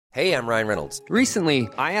Hey, I'm Ryan Reynolds. Recently,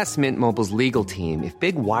 I asked Mint Mobile's legal team if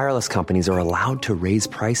big wireless companies are allowed to raise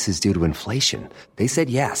prices due to inflation. They said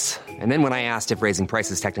yes. And then when I asked if raising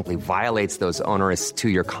prices technically violates those onerous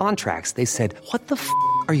two-year contracts, they said, "What the f***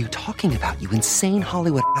 are you talking about, you insane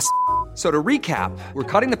Hollywood ass?" So to recap, we're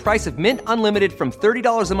cutting the price of Mint Unlimited from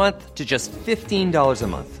 $30 a month to just $15 a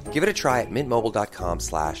month. Give it a try at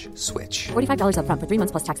mintmobile.com/switch. $45 up front for 3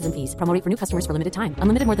 months plus taxes and fees. Promo rate for new customers for limited time.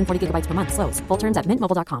 Unlimited more than 40 gigabytes per month. Slows full terms at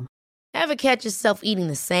mintmobile.com. Ever catch yourself eating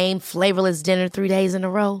the same flavorless dinner 3 days in a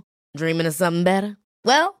row? Dreaming of something better?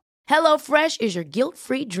 Well, HelloFresh is your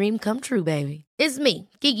guilt-free dream come true, baby. It's me,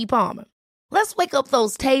 Keke Palmer. Let's wake up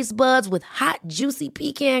those taste buds with hot, juicy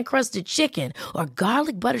pecan-crusted chicken or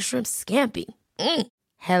garlic butter shrimp scampi.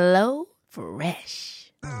 Hello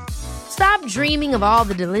Fresh. Stop dreaming of all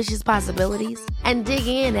the delicious possibilities and dig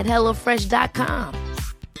in at HelloFresh.com.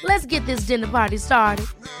 Let's get this dinner party started.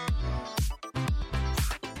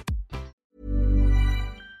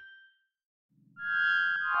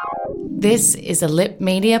 This is a Lip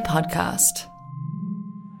Media podcast.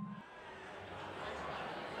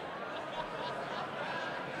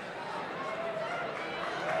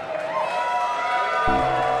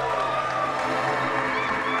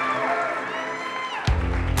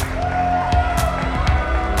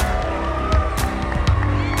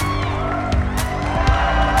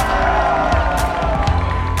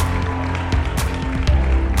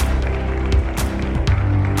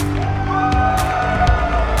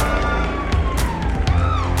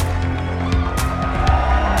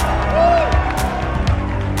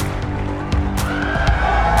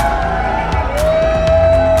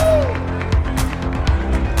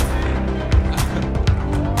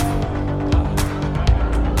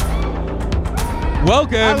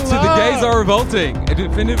 Welcome to The Gays Are Revolting, a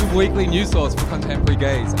definitive weekly news source for contemporary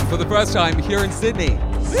gays. And for the first time here in Sydney.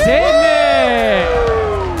 Sydney!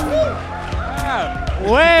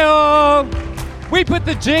 Well, we put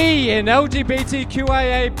the G in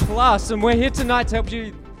LGBTQIA+, and we're here tonight to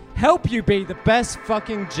help you be the best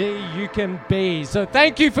fucking G you can be. So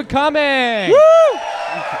thank you for coming! Woo!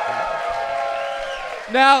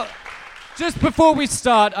 Now, just before we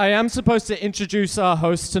start, I am supposed to introduce our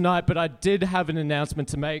host tonight, but I did have an announcement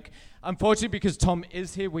to make. Unfortunately, because Tom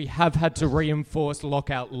is here, we have had to reinforce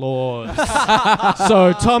lockout laws.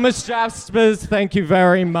 So, Thomas Jaspers, thank you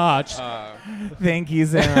very much. Thank you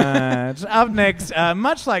so much. Up next,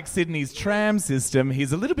 much like Sydney's tram system,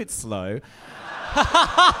 he's a little bit slow.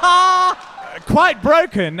 Quite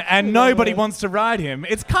broken, and nobody wants to ride him.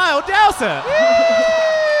 It's Kyle Dowser.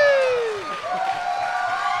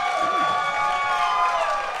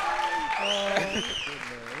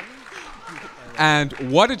 And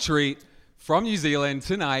what a treat from New Zealand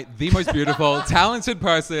tonight, the most beautiful, talented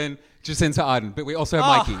person, Jacinta Arden. But we also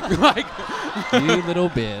have Mikey. You little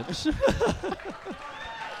bitch.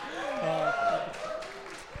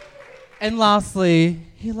 And lastly,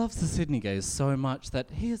 he loves the Sydney gays so much that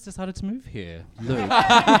he has decided to move here. Luke.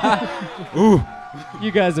 Ooh.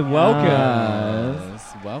 You guys are welcome.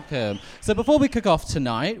 Yes, welcome. So before we kick off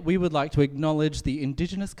tonight, we would like to acknowledge the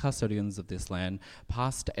Indigenous custodians of this land,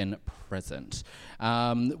 past and present.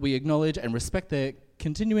 We acknowledge and respect their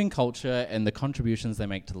continuing culture and the contributions they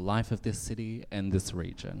make to the life of this city and this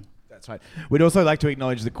region. That's right. We'd also like to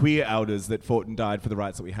acknowledge the queer elders that fought and died for the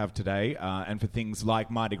rights that we have today, and for things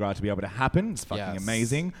like Mardi Gras to be able to happen. It's fucking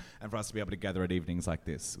amazing. And for us to be able to gather at evenings like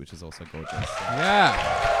this, which is also gorgeous. Yeah.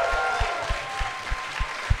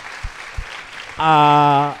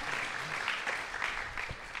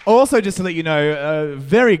 Also, just to let you know,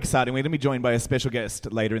 very exciting, we're going to be joined by a special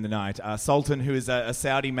guest later in the night. Sultan, who is a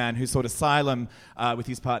Saudi man who sought asylum with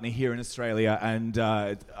his partner here in Australia, and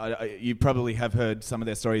you probably have heard some of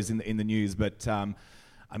their stories in the news, but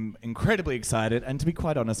I'm incredibly excited, and to be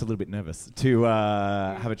quite honest, a little bit nervous to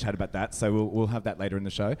have a chat about that, so we'll have that later in the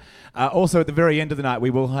show. Also, at the very end of the night, we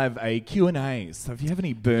will have a Q&A, so if you have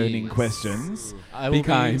any burning questions, be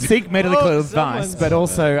kind. Seek medical advice, but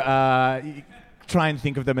also try and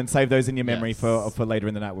think of them and save those in your memory for later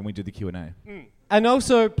in the night when we do the Q&A. And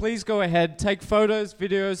also, please go ahead, take photos,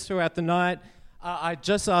 videos throughout the night. I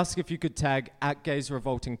just ask if you could tag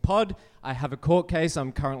 @GaysRevoltingPod. I have a court case.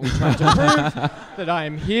 I'm currently trying to prove that I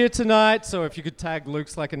am here tonight. So if you could tag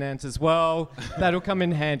Luke's Like an Ant as well, that'll come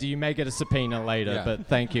in handy. You may get a subpoena later, but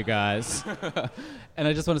thank you guys. And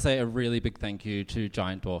I just want to say a really big thank you to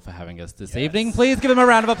Giant Door for having us this evening. Please give them a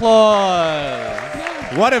round of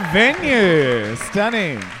applause. What a venue!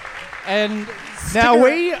 Stunning. And now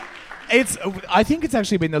we I think it's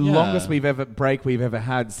actually been the Yeah. longest break we've ever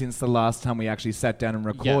had since the last time we actually sat down and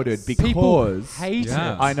recorded. Yes. Because People hate it.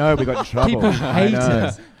 I know we got in trouble. People hate I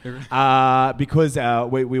it. know. Because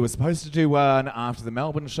we were supposed to do one after the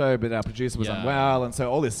Melbourne show, but our producer was Yeah. unwell, and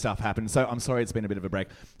so all this stuff happened. So I'm sorry it's been a bit of a break.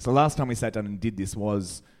 So the last time we sat down and did this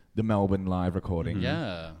was the Melbourne live recording.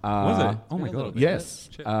 Yeah. Was it? Oh my A little god. bit. Yes.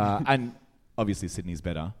 And obviously Sydney's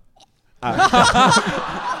better.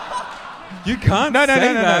 You can't No.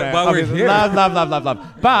 say that while we're Obviously, here. Love.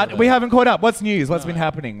 But we haven't caught up. What's news? What's been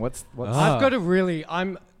happening? What's I've got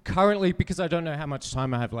I'm currently, because I don't know how much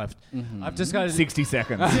time I have left, I've decided 60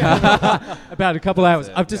 seconds. about a couple hours.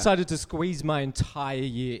 I've decided to squeeze my entire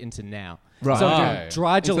year into now. Right. So I'm Oh. doing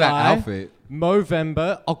Dry Into that July, outfit.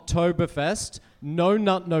 Movember, Oktoberfest, No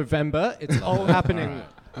Nut November. It's all happening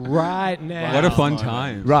right now. What a fun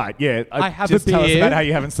time. Right, yeah. I have just a tell us beer. about how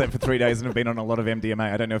you haven't slept for 3 days and have been on a lot of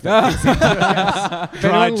MDMA. I don't know if that fits into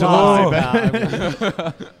Dry Been July. on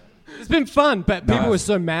but- It's been fun, but people Nice. were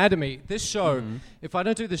so mad at me. This show, if I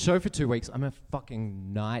don't do the show for 2 weeks, I'm a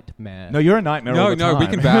fucking nightmare. No, you're a nightmare all the time. No, we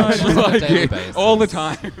can vouch. Like, Daily basis. all the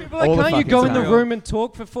time. People are all the like, can't you fucking go in the time. room and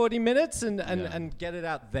talk for 40 minutes and get it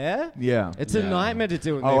out there? Yeah. It's a nightmare to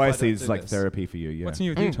deal with. Oh, me I if see. don't It's do like this. therapy for you, yeah. What's new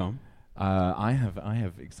with you, Tom? I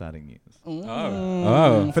have exciting news.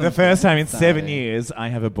 Oh. For the first time in 7 years, I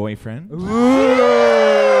have a boyfriend.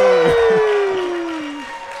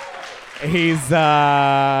 He's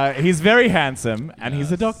very handsome, and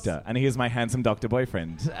he's a doctor, and he is my handsome doctor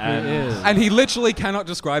boyfriend. And he literally cannot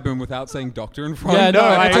describe him without saying doctor in front. Yeah,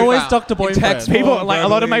 no, it's I always found. Dr. In Boyfriend. text People, form, like a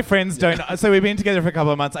lot of my verbally. friends don't. So we've been together for a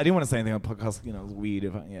couple of months. I didn't want to say anything on podcast. You know, it's weird.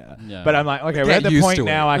 Yeah. But I'm like, okay, we're Get at the used point to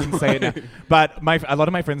now it. I can say it now. But a lot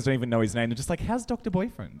of my friends don't even know his name. They're just like, how's Dr.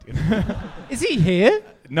 Boyfriend? Is he here?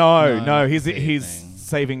 No, he's sleeping.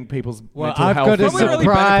 saving people's Well, mental I've health. got a Probably really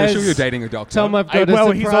surprise. beneficial you're dating a doctor. Tom, I've got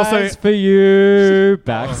well, a he's surprise also- for you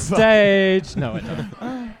backstage. No, I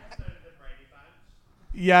don't.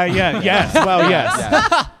 Yes. Well,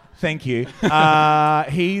 yes. Thank you.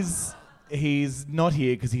 He's not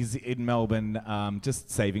here because he's in Melbourne, just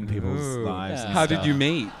saving people's lives. Yeah. and How did stuff. you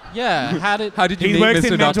meet? Yeah, how did you He meet works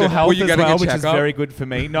Mr. in mental Doctor? health Were you as getting well, a which is checkup? very good for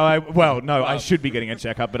me. No, I should be getting a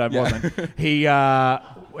checkup, but I wasn't.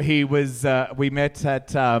 He was. We met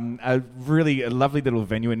at a really lovely little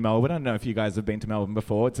venue in Melbourne. I don't know if you guys have been to Melbourne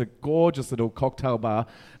before. It's a gorgeous little cocktail bar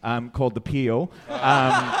called the Peel.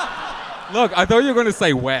 Look, I thought you were going to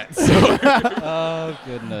say wet. So. Oh,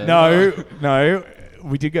 goodness. No.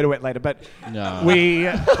 We did go to Wet later, but No. we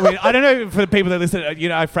I don't know, for the people that listen,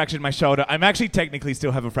 I fractured my shoulder. I'm actually technically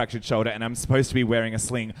still have a fractured shoulder, and I'm supposed to be wearing a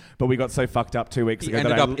sling, but we got so fucked up 2 weeks He ago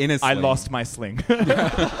ended that up in a I sling. lost my sling.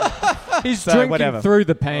 He's So, drinking whatever. through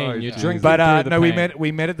the pain. Oh, You're geez. drinking But through the no, pain.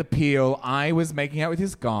 we met at the Peel. I was making out with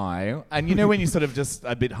this guy, and you know when you're sort of just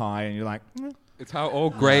a bit high, and you're like, It's how all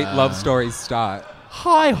great love stories start.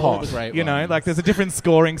 high All hot, the great like ones. there's a different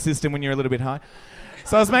scoring system when you're a little bit high.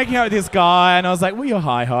 So I was making out with this guy, and I was like, well, you're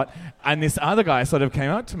high hot. And this other guy sort of came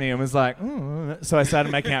up to me and was like, so I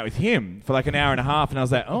started making out with him for like an hour and a half, and I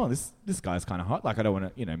was like, oh, this guy's kind of hot. Like, I don't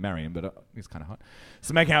want to, marry him, but he's kind of hot.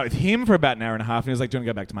 So making out with him for about an hour and a half, and he was like, do you want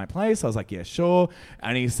to go back to my place? I was like, yeah, sure.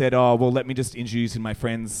 And he said, oh, well, let me just introduce you to my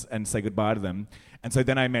friends and say goodbye to them. And so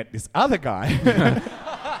then I met this other guy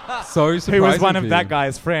So surprising. who was one for of that you.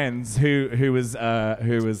 guy's friends who was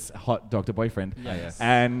hot Dr. Boyfriend. Yes.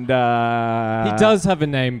 And He does have a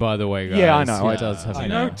name, by the way, guys. Yeah, I know. He I does have a Do you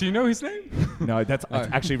name. know? Do you know his name? No, that's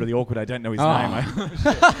it's actually really awkward. I don't know his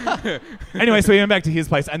Oh. name. Anyway, so we went back to his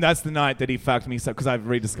place, and that's the night that he fucked me. So because I've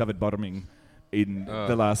rediscovered bottoming in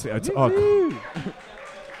the last. It's Also,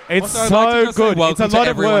 I'd so like to just say good. It's welcome a to lot of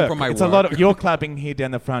everyone work. from my It's a lot work. of. You're clapping here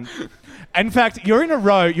down the front. In fact, you're in a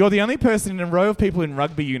row. You're the only person in a row of people in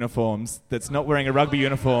rugby uniforms that's not wearing a rugby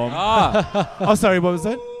uniform. Oh, sorry. What was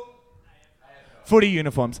that? Footy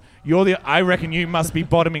uniforms. I reckon you must be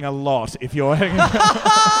bottoming a lot if you're.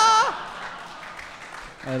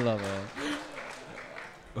 I love it.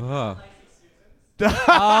 Oh,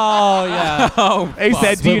 yeah. He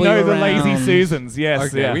said, "Do you Swivel know the around. Lazy Susans?" Yes.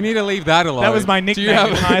 Okay, yeah. we need to leave that alone. That was my Do you nickname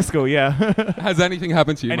in have- high school. Yeah. Has anything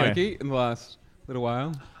happened to you, Anyway. Mikey, in the last little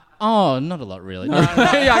while? Oh, not a lot, really. No,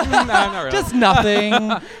 Yeah, no, not really. just nothing.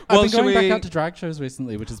 I've Well, been should going back we- out to drag shows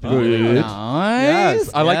recently, which has been Good. really nice.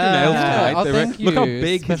 Yes, I like your nails tonight. Oh, They're very- thank you. look how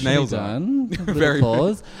big his Specially nails are. done. Little Very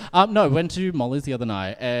applause. No, went to Molly's the other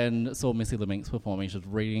night and saw Missy LeMinx performing. She was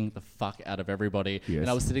reading the fuck out of everybody. Yes. And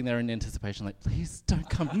I was sitting there in anticipation like, please don't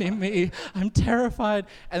come near me. I'm terrified.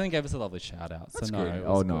 And then gave us a lovely shout out. That's so no, good. it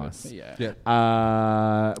Oh, was good. nice. But yeah.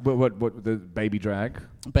 Yeah. What the baby drag?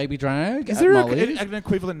 Baby drag Is at there Molly's. an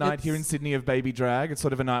equivalent night here in It's- Sydney of baby drag? It's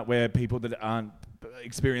sort of a night where people that aren't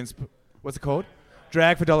experienced What's it called?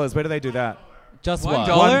 Drag for dollars. Where do they do that? Just $1?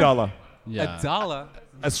 $1. Yeah. $1?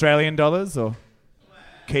 Australian dollars or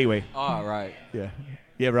Kiwi? Oh, right. Yeah.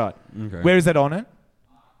 Yeah, right. Okay. Where is it on it?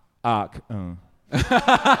 Arc. Oh. Sorry.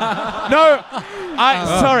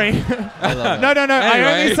 I love it. No. I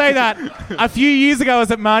Anyway. only say that. A few years ago, I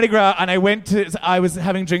was at Mardi Gras and I was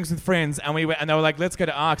having drinks with friends and we went, and they were like, let's go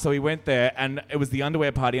to Arc. So we went there and it was the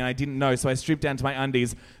underwear party and I didn't know. So I stripped down to my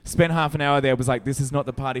undies, spent half an hour there, was like, this is not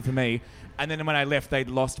the party for me. And then when I left, they'd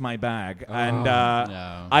lost my bag. And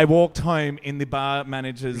no. I walked home in the bar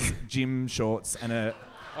manager's gym shorts and a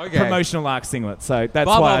promotional Arc singlet. So that's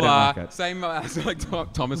Blah, why blah, I don't blah. like it. Same as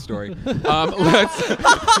like Thomas' story.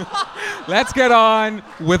 Let's get on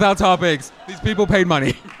with our topics. These people paid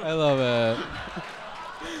money. I love it.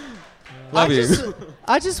 Love you.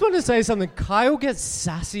 I just want to say something. Kyle gets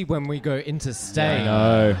sassy when we go interstate.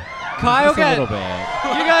 No. Kyle Just a little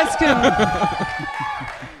bit. You guys can.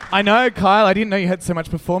 I know, Kyle. I didn't know you had so much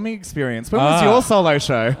performing experience. When was your solo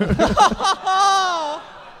show?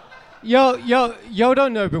 Yo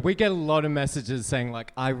don't know, but we get a lot of messages saying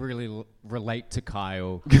like, I really relate to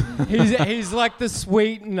Kyle. he's like the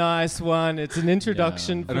sweet, nice one. It's an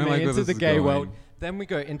introduction for I don't me like where into this the is gay going. world. Then we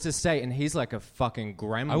go interstate, and he's like a fucking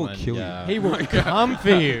gremlin. I will kill you. He will come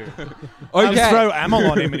for you. I just throw ammo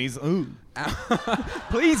on him and he's, ooh.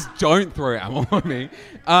 Please don't throw ammo on me.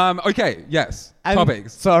 Okay, yes. And-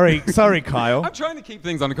 Topics. Sorry, Kyle. I'm trying to keep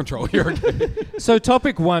things under control here. Okay? So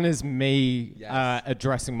topic one is me Yes.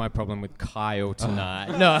 addressing my problem with Kyle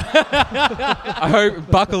tonight. No. I hope,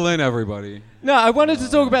 buckle in, everybody. No, I wanted to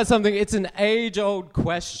talk about something. It's an age-old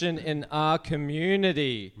question in our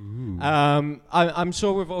community. I'm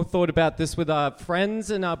sure we've all thought about this with our friends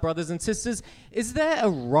and our brothers and sisters. Is there a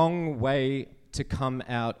wrong way to come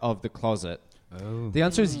out of the closet? The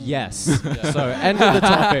answer is yes. So end of the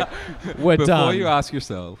topic. We're Before done. you ask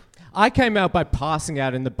yourself. I came out by passing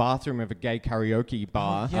out in the bathroom of a gay karaoke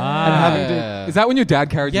bar. Yeah. And having to... Is that when your dad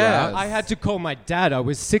carried you Yeah. out? I had to call my dad. I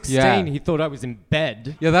was 16. Yeah. He thought I was in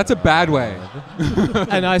bed. Yeah, that's a bad way.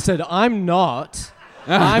 And I said, I'm not.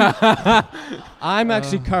 I'm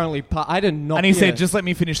actually currently... I did not... And he said, just let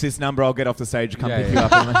me finish this number. I'll get off the stage, come pick you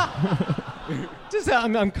up.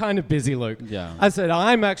 I'm kind of busy, Luke. Yeah. I said,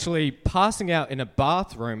 I'm actually passing out in a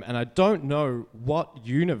bathroom and I don't know what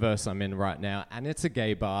universe I'm in right now. And it's a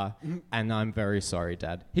gay bar. And I'm very sorry,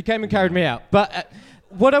 Dad. He came and carried me out. But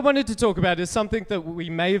what I wanted to talk about is something that we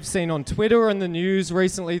may have seen on Twitter or in the news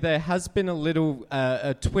recently. There has been a little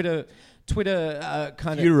a Twitter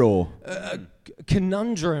kind of... Furor.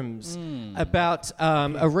 Conundrums about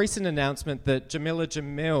a recent announcement that Jamila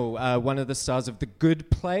Jamil, one of the stars of The Good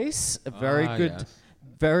Place, a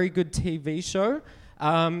very good TV show.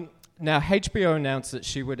 Now, HBO announced that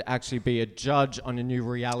she would actually be a judge on a new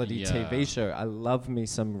reality TV show. I love me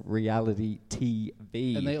some reality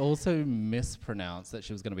TV. And they also mispronounced that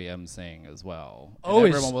she was going to be emceeing as well. And Oh,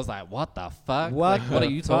 everyone was like, what the fuck? What What the are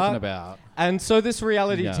you fuck? talking about? And so this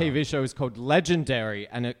reality Yeah. TV show is called Legendary,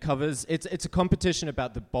 and it covers it's a competition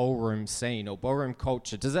about the ballroom scene or ballroom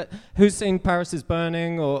culture. Who's seen Paris is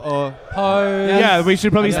Burning or Pose? Yeah, we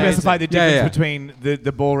should probably Amazing. specify the difference Yeah. between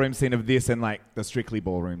the ballroom scene of this and like the Strictly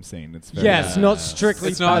ballroom scene. It's very Yes, not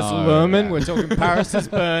strictly It's not- Baz No, Luhrmann. yeah. We're talking Paris is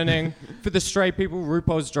Burning. For the straight people,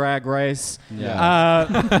 RuPaul's Drag Race. Yeah.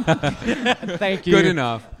 Thank you. Good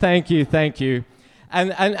enough. Thank you.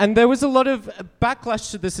 And there was a lot of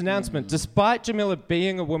backlash to this announcement. Despite Jamila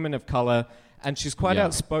being a woman of color, and she's quite Yeah.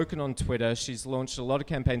 outspoken on Twitter, she's launched a lot of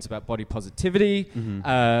campaigns about body positivity,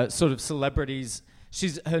 sort of celebrities.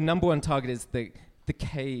 Her number one target is the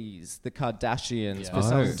K's, the Kardashians, for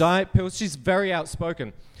selling diet pills. She's very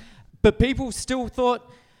outspoken. But people still thought,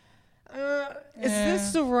 is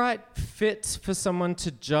this the right fit for someone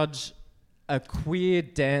to judge a queer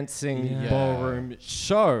dancing ballroom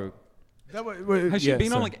show? Has she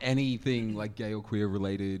been on like anything like gay or queer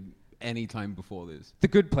related any time before this? The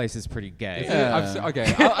Good Place is pretty gay.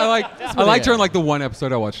 Okay, I liked her in like the one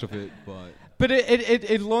episode I watched of it, but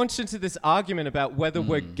it launched into this argument about whether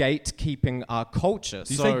we're gatekeeping our culture.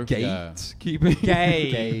 did you say gate keeping?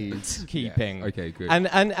 Gatekeeping. Yeah. Okay, good.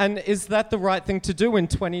 And is that the right thing to do in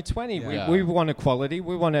 2020? Yeah. We want equality.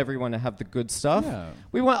 We want everyone to have the good stuff. Yeah.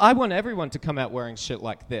 I want everyone to come out wearing shit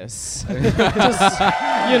like this. Just,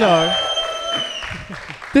 you know.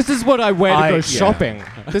 This is what I wear to go shopping.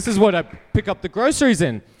 This is what I pick up the groceries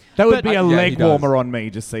in. That would But- be a he leg does. warmer on me,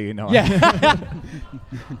 just so you know. Yeah.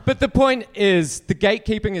 But the point is, the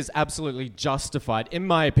gatekeeping is absolutely justified, in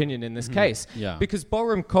my opinion, in this case. Yeah. Because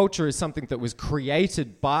ballroom culture is something that was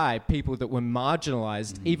created by people that were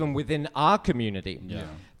marginalized, even within our community. Yeah.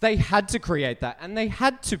 They had to create that, and they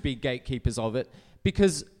had to be gatekeepers of it,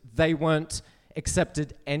 because they weren't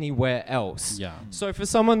accepted anywhere else. Yeah. So for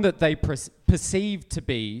someone that they perceive to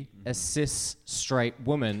be a cis straight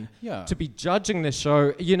woman, to be judging the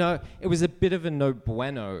show, you know, it was a bit of a no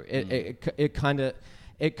bueno. It kind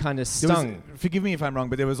of stung. Forgive me if I'm wrong,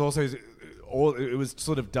 but there was also it was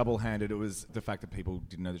sort of double-handed. It was the fact that people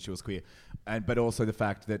didn't know that she was queer, but also the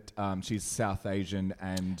fact that she's South Asian,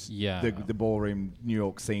 and the ballroom New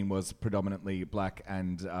York scene was predominantly black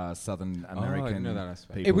and Southern American. I didn't know that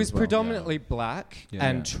aspect. It was as well. predominantly black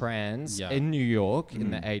and trans in New York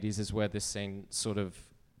in the 80s is where this scene sort of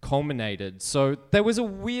culminated. So there was a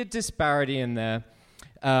weird disparity in there.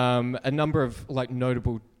 A number of like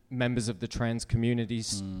notable members of the trans community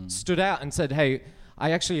stood out and said, hey,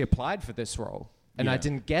 I actually applied for this role and I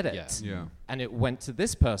didn't get it. And it went to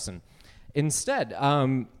this person. Instead,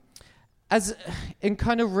 as in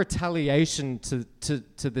kind of retaliation to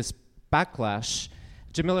this backlash,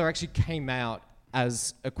 Jamila actually came out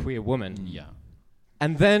as a queer woman.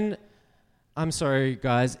 And then, I'm sorry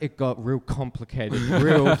guys, it got real complicated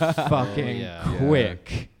real fucking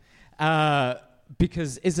quick.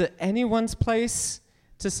 Because is it anyone's place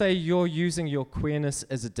to say you're using your queerness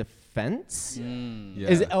as a defense?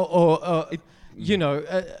 Is it,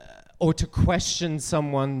 or to question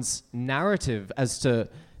someone's narrative as to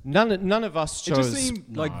none of us chose. It just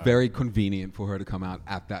seemed like very convenient for her to come out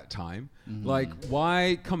at that time. Like,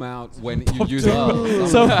 why come out when you're using...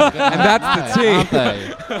 and that's the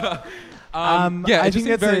tea. I think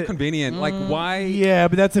it's very convenient. Like, why? Yeah,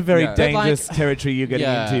 but that's a very dangerous territory you're getting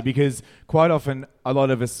into, because quite often a lot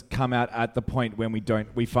of us come out at the point when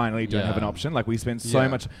we finally don't have an option. Like, we spend so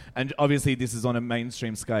much, and obviously this is on a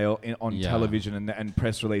mainstream scale on television and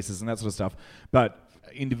press releases and that sort of stuff. But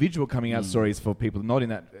individual coming out stories for people not in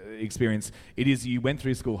that experience, it is you went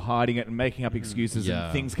through school hiding it and making up excuses,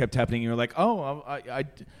 and things kept happening. You're like, oh,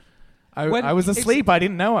 I was asleep. I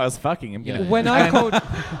didn't know I was fucking him. When I called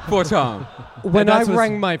for Tom, when I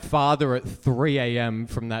rang my father at 3 a.m.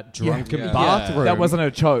 from that drunken bathroom, that wasn't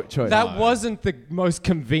a choice. That wasn't the most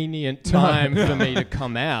convenient time for me to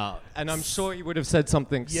come out. And I'm sure he would have said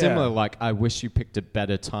something similar, like, "I wish you picked a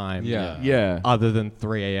better time." Other than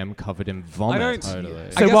 3 a.m. covered in vomit.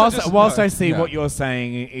 So whilst I see what you're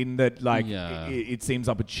saying in that, like, it seems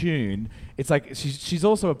opportune, it's like she's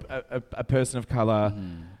also a person of color.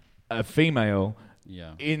 A female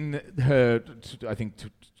in her, I think, to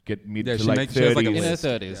get mid to late 30s. Like in her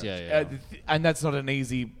 30s, and that's not an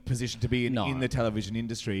easy position to be in the television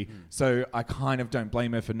industry. So I kind of don't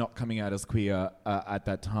blame her for not coming out as queer at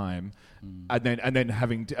that time, and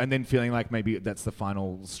then feeling like maybe that's the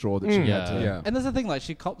final straw that she had to. And there's the thing, like,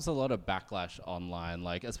 she cops a lot of backlash online,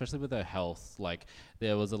 like, especially with her health. Like,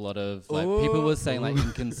 there was a lot of people were saying like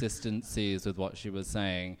inconsistencies with what she was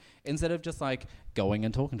saying. Instead of just like going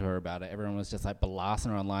and talking to her about it, everyone was just like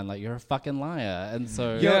blasting her online like, you're a fucking liar. And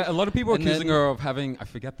so a lot of people are accusing her of having, I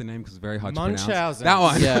forget the name because it's very hard to pronounce. Munchausen. That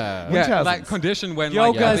one. Munchausen. That condition when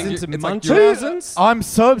Yo guys into Munchausen's? I'm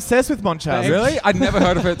so obsessed with Munchausen. Really? I'd never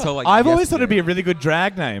heard of it till like I've always thought it'd be a really good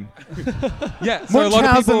drag name. So Munchausen's a lot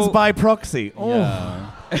of people by proxy.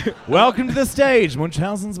 Welcome to the stage,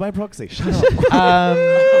 Munchausen's by proxy. Shut up.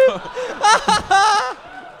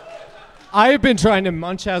 I have been trying to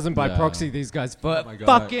Munchausen by proxy these guys for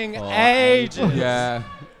fucking ages.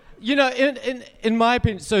 You know, in my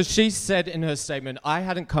opinion, so she said in her statement, I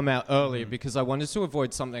hadn't come out earlier because I wanted to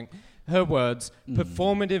avoid something, her words,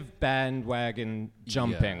 performative bandwagon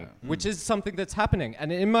jumping, which is something that's happening.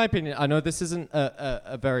 And in my opinion, I know this isn't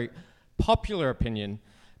a very popular opinion,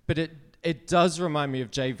 but it does remind me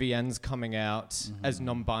of JVN's coming out as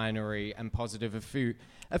non-binary and positive a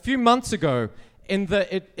few months ago. In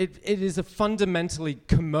that it is a fundamentally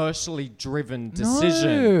commercially driven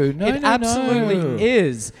decision. It absolutely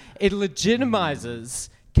is. It legitimizes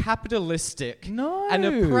capitalistic and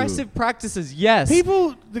oppressive practices. Yes.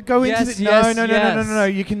 People that go into no.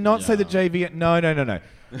 You cannot say that JV. No.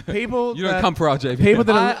 People you don't come for our JV. People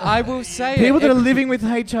that I will say people that are living with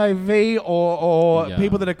HIV or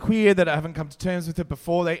people that are queer that haven't come to terms with it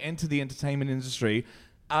before they enter the entertainment industry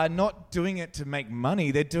are not doing it to make money.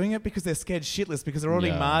 They're doing it because they're scared shitless, because they're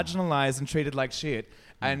already marginalized and treated like shit.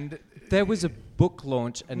 And there was a book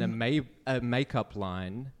launch and a makeup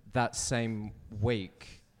line that same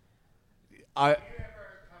week. I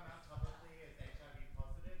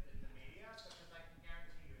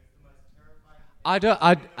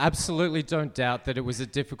absolutely don't doubt that it was a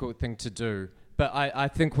difficult thing to do, but I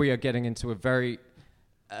think we are getting into a very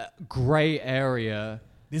grey area.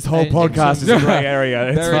 This whole podcast is a grey area.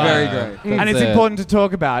 It's very grey. And it's important to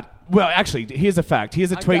talk about. Well, actually, here's a fact.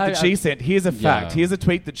 Here's a tweet that she sent. Here's a fact. Here's a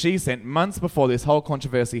tweet that she sent months before this whole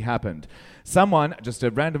controversy happened. Someone, just a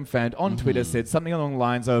random fan on Twitter, said something along the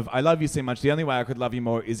lines of, "I love you so much, the only way I could love you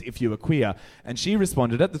more is if you were queer." And she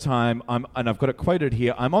responded at the time, and I've got it quoted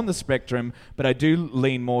here, "I'm on the spectrum, but I do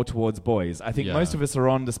lean more towards boys. I think most of us are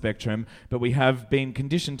on the spectrum, but we have been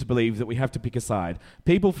conditioned to believe that we have to pick a side.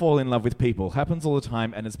 People fall in love with people. Happens all the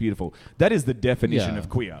time, and it's beautiful." That is the definition of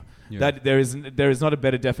queer. Yeah. That there is not a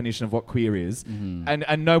better definition of what queer is,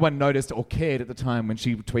 and no one noticed or cared at the time when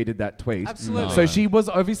she tweeted that tweet. Absolutely. So she was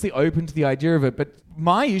obviously open to the idea of it, but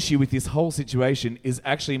my issue with this whole situation is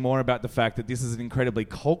actually more about the fact that this is an incredibly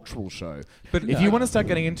cultural show. But if you want to start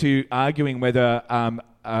getting into arguing whether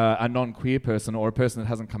a non-queer person or a person that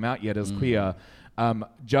hasn't come out yet as queer,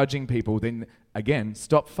 judging people, then again,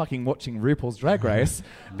 stop fucking watching RuPaul's Drag Race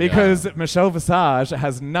because Michelle Visage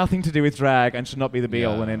has nothing to do with drag and should not be the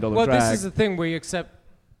be-all and end-all of drag. Well, this is the thing. We accept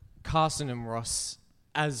Carson and Ross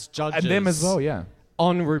as judges. And them as well, yeah.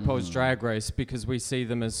 On RuPaul's Drag Race because we see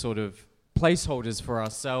them as sort of placeholders for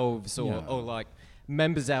ourselves or like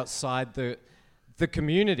members outside the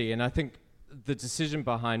community. And I think the decision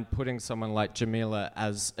behind putting someone like Jamila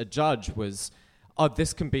as a judge was,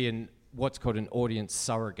 this can be what's called an audience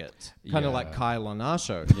surrogate, kind of like Kyle on our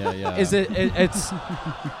show. Is it's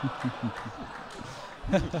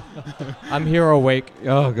I'm here all week.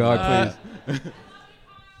 Oh God, please.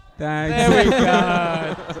 Thanks. There we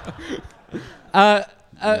go.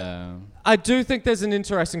 I do think there's an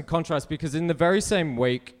interesting contrast because in the very same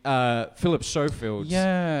week, Philip Schofield.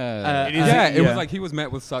 It was like he was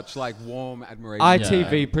met with such like warm admiration.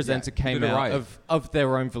 ITV presenter came out of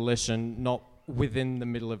their own volition, not within the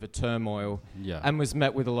middle of a turmoil, and was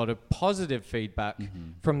met with a lot of positive feedback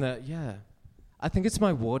from the. I think it's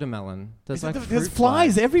my watermelon. There's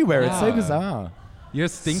flies everywhere. It's so bizarre. You're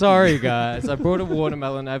stinky. Sorry, guys. I brought a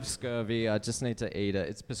watermelon. I have scurvy. I just need to eat it.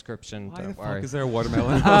 It's prescription. Why Don't the worry. fuck is there a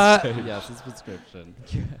watermelon? Yes, it's prescription.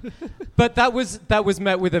 But that was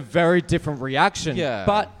met with a very different reaction. Yeah.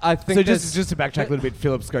 But I think so. Just to backtrack a little bit,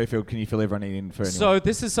 Philip Schofield. Can you fill everyone in for anyone? So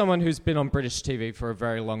this is someone who's been on British TV for a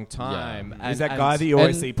very long time. Is that guy that you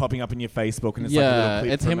always see popping up in your Facebook? And it's like a little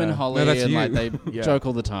clip it's him and Holly, and like they joke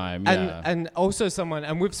all the time. And also someone,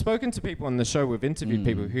 and we've spoken to people on the show. We've interviewed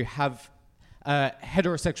people who have.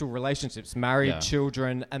 Heterosexual relationships, married,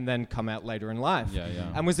 children, and then come out later in life.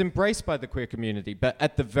 And was embraced by the queer community. But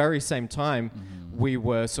at the very same time, we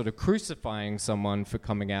were sort of crucifying someone for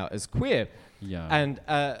coming out as queer. And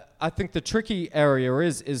I think the tricky area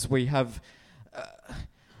is we have...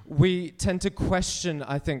 we tend to question,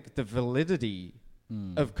 I think, the validity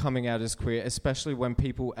of coming out as queer, especially when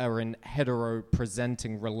people are in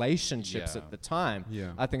hetero-presenting relationships at the time.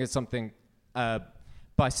 I think it's something...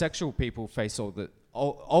 bisexual people face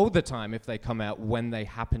all the time if they come out when they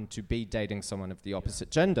happen to be dating someone of the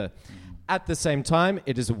opposite gender. At the same time,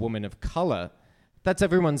 it is a woman of color. That's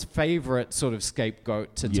everyone's favorite sort of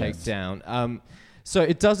scapegoat to take down. So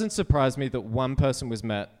it doesn't surprise me that one person was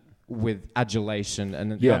met with adulation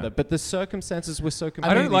and the other, but the circumstances were so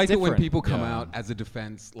completely different. I don't like it when people come out as a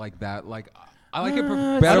defense like that. Like, I like it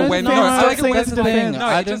better when... I like it when it's a defense. No,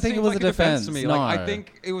 I don't think it was a defense to me. No. Like, I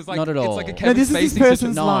think it was like... Not at all. It's like a Kevin Spacey this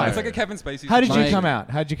person's life. It's like a Kevin Spacey How did situation. you come out?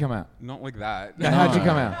 How'd you come out? Not like that. No. How'd you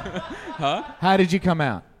come out? Huh? How did you come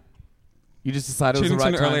out? You just decided it was the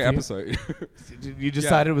right time an earlier for you? episode. You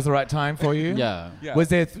decided it was the right time for you? Yeah. Was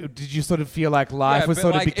there... did you sort of feel like life was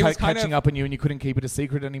sort of catching up on you and you couldn't keep it a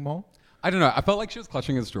secret anymore? I don't know. I felt like she was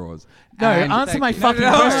clutching at straws. No, answer my fucking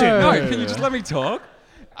question. No, can you just let me talk?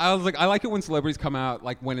 I was like, I like it when celebrities come out,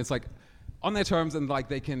 like when it's like on their terms and like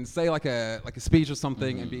they can say like a speech or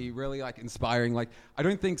something and be really like inspiring. Like I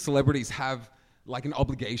don't think celebrities have like an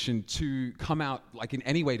obligation to come out like in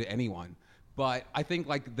any way to anyone. But I think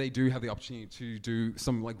like they do have the opportunity to do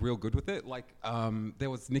some like real good with it. Like there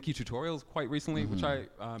was Nikki Tutorials quite recently, which I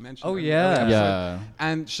mentioned. Oh yeah,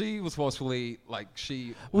 and she was forcefully like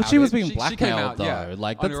she. Well, she was being blackmailed though.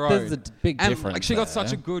 Like there's a big difference. Like she got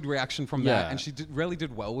such a good reaction from that, and she really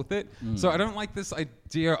did well with it. So I don't like this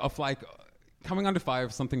idea of like coming under fire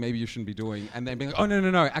for something maybe you shouldn't be doing, and then being like, oh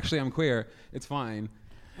no, actually I'm queer. It's fine.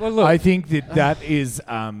 Well, look, I think that is.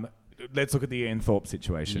 Let's look at the Ian Thorpe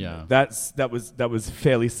situation. Yeah. That was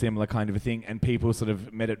fairly similar kind of a thing, and people sort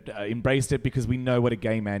of embraced it because we know what a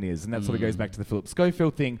gay man is, and that sort of goes back to the Philip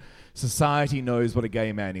Schofield thing. Society knows what a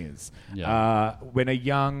gay man is. Yeah. When a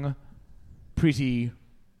young, pretty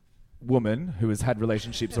woman who has had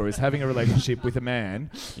relationships or is having a relationship with a man,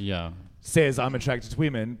 says I'm attracted to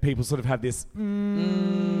women, people sort of have this.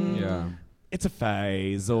 It's a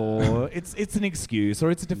phase, or it's an excuse, or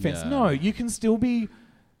it's a defense. No, you can still be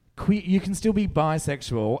you can still be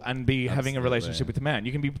bisexual and be having a relationship with a man.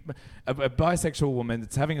 You can be a bisexual woman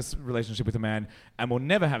that's having a relationship with a man and will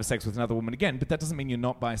never have sex with another woman again, but that doesn't mean you're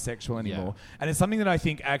not bisexual anymore. Yeah. And it's something that I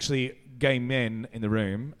think actually gay men in the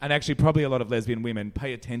room, and actually probably a lot of lesbian women,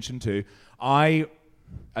 pay attention to.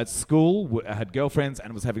 At school, I had girlfriends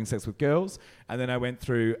and was having sex with girls, and then I went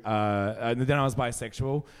through, and then I was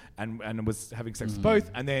bisexual and was having sex with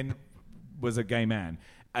both, and then was a gay man.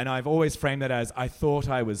 And I've always framed that as, I thought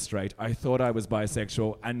I was straight, I thought I was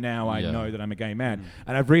bisexual, and now I know that I'm a gay man.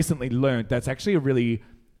 And I've recently learned that's actually a really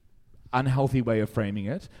unhealthy way of framing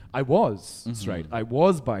it. I was straight, I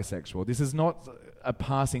was bisexual. This is not a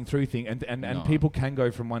passing through thing, and people can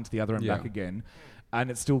go from one to the other and back again, and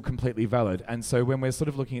it's still completely valid. And so when we're sort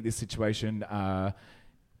of looking at this situation,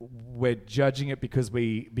 we're judging it because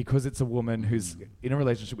it's a woman who's in a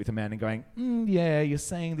relationship with a man and going, yeah, you're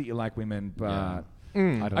saying that you like women, but...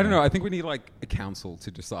 I don't know. I think we need like a council to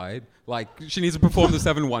decide. Like she needs to perform the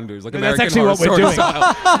 7 wonders, like American Horror what we're doing.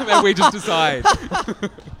 Style. And then we just decide.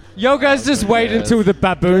 Yo, guys, just wait until the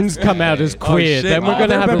baboons come out as queer. Then we're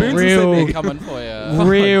gonna have a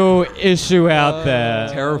real issue out there.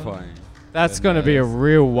 Terrifying. That's gonna be a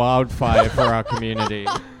real wildfire for our community.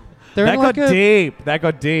 That got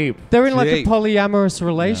deep. They're in like a polyamorous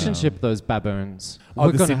relationship. Those baboons.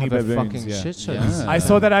 We're gonna Sydney have baboons, a fucking shit show. Yeah. I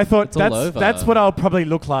saw that. I thought all that's what I'll probably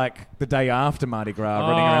look like the day after Mardi Gras,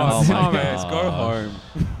 running around. Thomas, go home.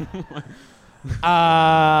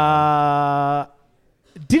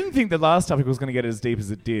 Didn't think the last topic was going to get as deep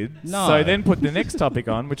as it did. No. So then put the next topic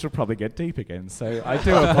on, which will probably get deep again. So I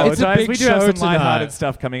do apologise. We do have some lighthearted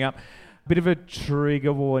stuff coming up. Bit of a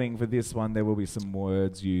trigger warning for this one. There will be some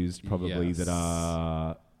words used probably that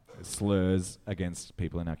are slurs against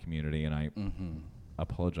people in our community, and I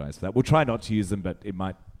apologise for that. We'll try not to use them, but it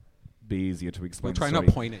might be easier to explain. We'll try not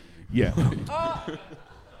point at you. Yeah.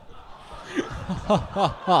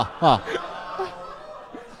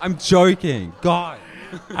 I'm joking. God.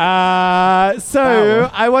 So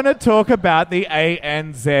I want to talk about the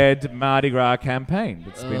ANZ Mardi Gras campaign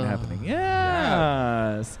that's been happening.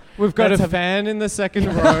 Yes. We've got a fan in the second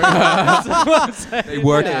row. They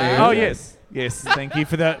work. Oh yes. Thank you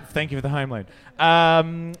for the home loan.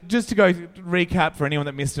 Just to go recap for anyone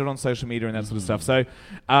that missed it on social media and that sort of stuff. So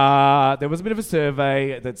there was a bit of a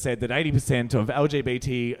survey that said that 80% of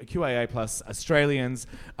LGBTQIA plus Australians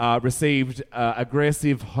received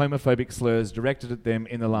aggressive homophobic slurs directed at them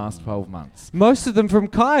in the last 12 months. Most of them from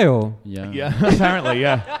Kyle. Yeah. Apparently,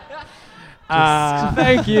 yeah.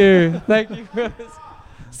 Thank you. Thank you.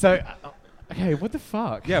 So, okay, what the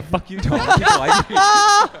fuck? Yeah, fuck you, Tom. People like you.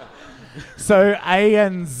 So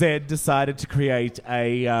ANZ decided to create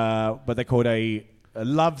what they called a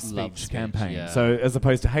love speech campaign. Yeah. So as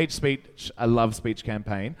opposed to hate speech, a love speech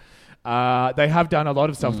campaign. They have done a lot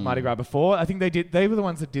of stuff with Mardi Gras before. I think they were the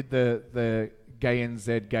ones that did the Gay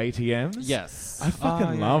NZ Gay TMs. Yes. I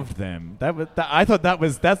fucking loved them. I thought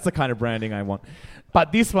that's the kind of branding I want.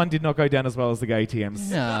 But this one did not go down as well as the Gay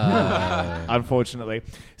TMs. No. Unfortunately.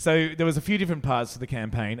 So there was a few different parts to the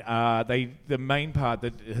campaign. The main part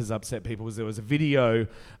that has upset people was there was a video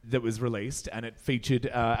that was released and it featured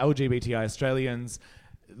LGBTI Australians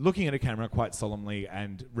looking at a camera quite solemnly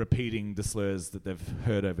and repeating the slurs that they've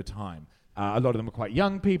heard over time. A lot of them were quite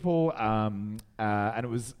young people, and it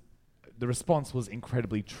was... The response was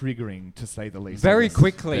incredibly triggering, to say the least. Very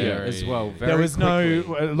quickly as well. There was a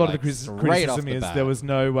lot of the criticism is there was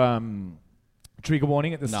no trigger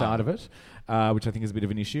warning at the start of it, which I think is a bit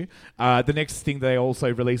of an issue. The next thing they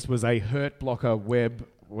also released was a hurt blocker web,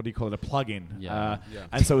 what do you call it, a plugin.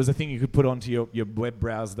 And so it was a thing you could put onto your web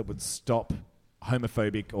browser that would stop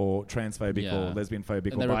homophobic or transphobic or lesbian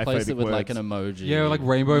phobic or biphobic replaced it with words. like an emoji. Yeah, like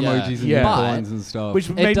rainbow emojis and unicorns and stuff. Which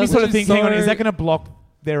made me sort of think, hang on, is that going to block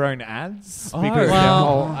their own ads? Because their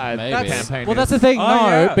whole ad campaign that's the thing.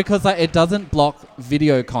 Because it doesn't block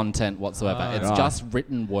video content whatsoever. It's just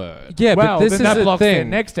written word. Yeah, but this then is that blocks their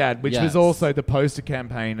thing. next ad, which was also the poster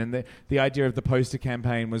campaign. And the idea of the poster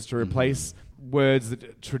campaign was to replace words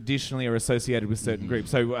that traditionally are associated with certain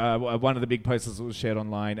groups. So one of the big posters that was shared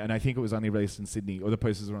online, and I think it was only released in Sydney, or the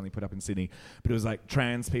posters were only put up in Sydney, but it was like,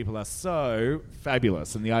 trans people are so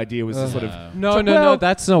fabulous. And the idea was to sort of... No,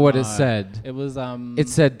 that's not what it said. It was... It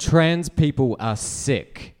said trans people are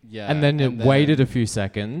sick. Yeah. And then it waited a few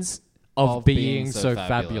seconds of being so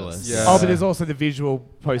fabulous. Yeah. Oh, but there's also the visual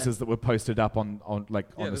posters that were posted up on the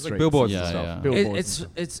streets. Like billboards and stuff. Billboards.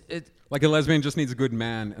 Like a lesbian just needs a good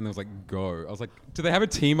man, and they was like, go. I was like, do they have a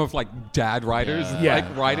team of like dad writers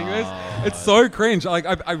like writing this? It's so cringe. Like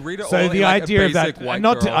I read it all. So the idea of that,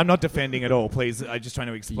 I'm not defending at all. Please, I'm just trying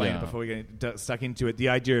to explain it before we get stuck into it. The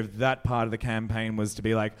idea of that part of the campaign was to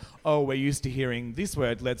be like, oh, we're used to hearing this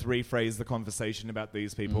word. Let's rephrase the conversation about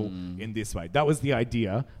these people in this way. That was the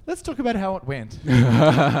idea. Let's talk about how it went.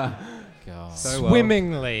 God.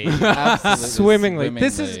 Swimmingly. Absolutely Swimmingly.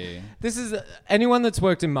 This is anyone that's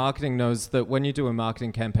worked in marketing knows that when you do a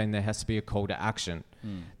marketing campaign, there has to be a call to action.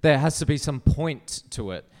 There has to be some point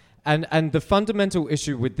to it. And the fundamental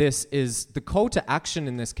issue with this is the call to action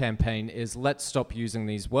in this campaign is let's stop using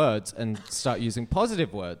these words and start using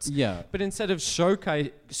positive words. Yeah. But instead of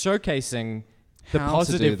showcasing the How to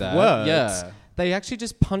positive do that. words, they actually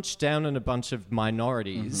just punched down on a bunch of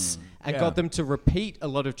minorities and got them to repeat a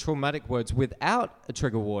lot of traumatic words without a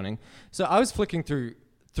trigger warning. So I was flicking through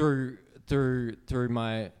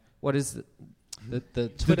my what is the the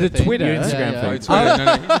Twitter Instagram feed.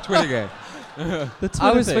 No, Twitter guy. The Twitter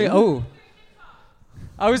I was thing.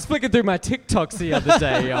 I was flicking through my TikToks the other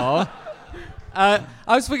day, y'all. I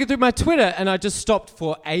was flicking through my Twitter and I just stopped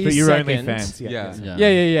for a But you're second. OnlyFans,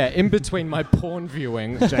 Yeah. In between my porn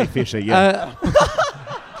viewing. Jay Fisher,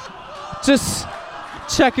 Just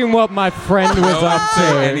checking what my friend was up to.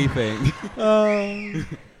 Anything.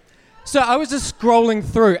 So I was just scrolling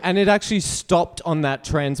through, and it actually stopped on that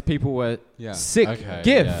trans people were sick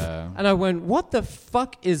gif. Yeah. And I went, what the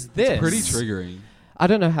fuck is this? It's pretty triggering. I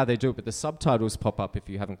don't know how they do it, but the subtitles pop up if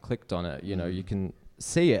you haven't clicked on it. You know, you can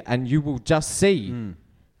see it, and you will just see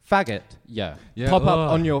faggot pop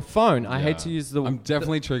up on your phone. I hate to use the... I'm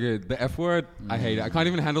definitely triggered. The F word, I hate it. I can't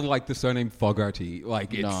even handle like the surname Fogarty.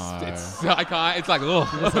 Like it's I can't. It's like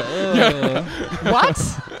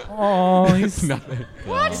What? Oh, it's nothing.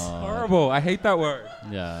 What? Horrible. I hate that word.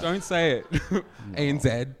 Yeah. Don't say it.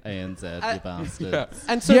 ANZ. ANZ, you bastards.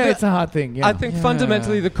 And so it's a hard thing. I think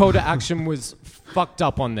fundamentally the call to action was fucked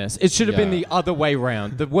up on this. It should have been the other way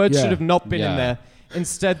round. The word should have not been in there.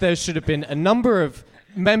 Instead, there should have been a number of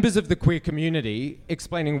members of the queer community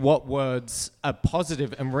explaining what words are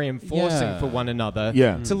positive and reinforcing for one another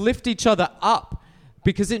to lift each other up,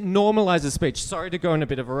 because it normalizes speech. Sorry to go on a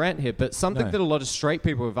bit of a rant here, but something that a lot of straight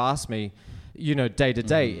people have asked me, you know, day to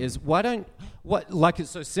day is it's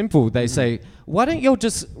so simple. They say, why don't y'all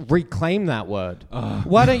just reclaim that word?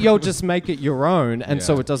 Why don't y'all just make it your own and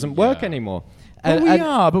so it doesn't work anymore? But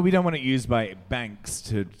we don't want it used by banks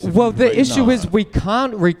to well, the issue is we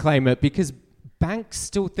can't reclaim it because banks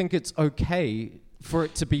still think it's okay for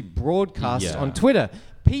it to be broadcast on Twitter.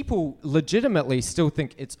 People legitimately still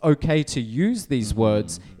think it's okay to use these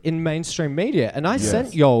words in mainstream media. And I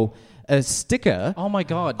sent y'all a sticker. Oh my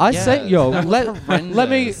God. I sent y'all. Let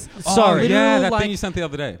me... Sorry. That thing you sent the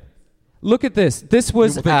other day. Look at this. This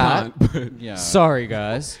was at... Yeah. Sorry,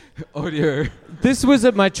 guys. Audio. This was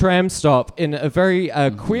at my tram stop in a very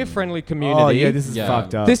queer-friendly community. Oh, yeah, this is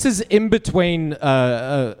fucked up. This is in between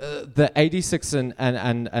the 86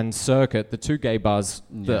 and Circuit, the two gay bars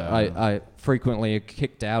that I frequently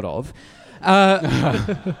kicked out of.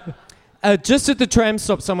 Just at the tram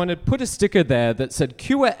stop, someone had put a sticker there that said,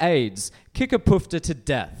 "Cure AIDS, kick a poofter to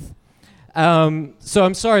death." So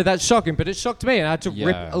I'm sorry, that's shocking, but it shocked me, and I had to These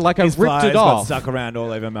ripped it got off. stuck around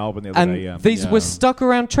all over Melbourne the other day. These were stuck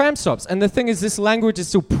around tram stops. And the thing is, this language is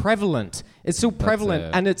still prevalent. It's still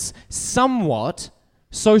prevalent, and it's somewhat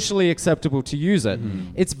socially acceptable to use it.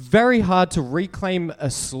 It's very hard to reclaim a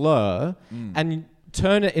slur and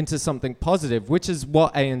turn it into something positive, which is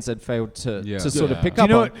what ANZ failed to sort of pick up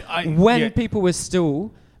on. When people were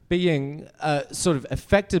still being sort of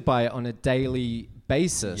affected by it on a daily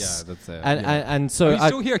basis. Yeah, that's it. And so I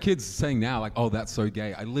still hear kids saying now, like, "Oh, that's so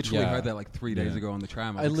gay." I literally heard that like 3 days ago on the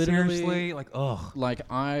tram. I literally, seriously, like, ugh. Like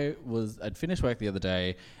I'd finished work the other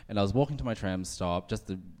day, and I was walking to my tram stop, just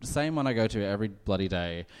the same one I go to every bloody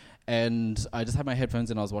day. And I just had my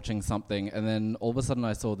headphones in, I was watching something, and then all of a sudden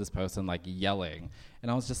I saw this person like yelling,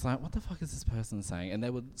 and I was just like, what the fuck is this person saying? And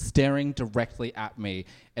they were staring directly at me,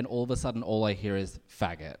 and all of a sudden all I hear is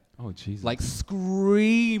faggot. Oh, Jesus. Like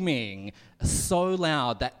screaming so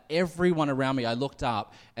loud that everyone around me, I looked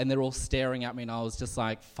up and they're all staring at me, and I was just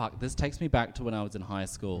like, fuck, this takes me back to when I was in high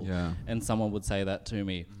school. Yeah. And someone would say that to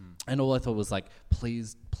me. And all I thought was like,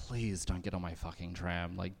 please don't get on my fucking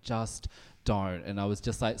tram. Like, just don't. And I was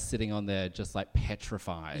just like sitting on there just like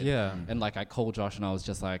petrified. Yeah. And like I called Josh and I was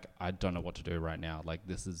just like, I don't know what to do right now. Like,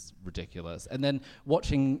 this is ridiculous. And then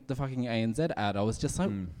watching the fucking ANZ ad, I was just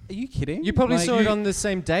like, are you kidding? you probably like, saw it on the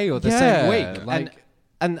same day or the same week. Like,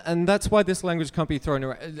 And that's why this language can't be thrown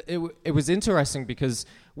around. It was interesting because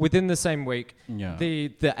within the same week,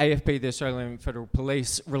 the AFP, the Australian Federal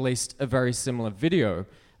Police, released a very similar video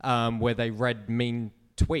where they read mean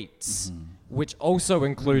tweets, which also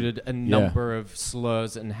included a number of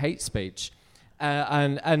slurs and hate speech.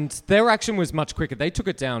 And their action was much quicker. They took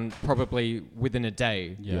it down probably within a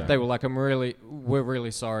day. Yeah. They were like, we're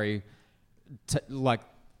really sorry.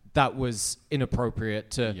 That was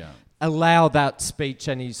inappropriate to allow that speech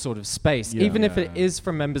any sort of space. Even if it is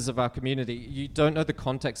from members of our community, you don't know the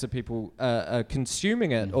context of people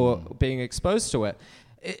consuming it or being exposed to it.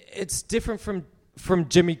 It's different from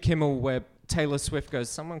Jimmy Kimmel, where Taylor Swift goes,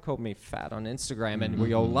 someone called me fat on Instagram, and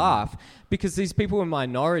we all laugh because these people are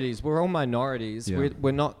minorities. We're all minorities. Yeah.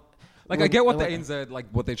 We're not. I get what the ANZ,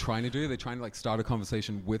 what they're trying to do. They're trying to start a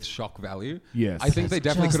conversation with shock value. Yes. I think they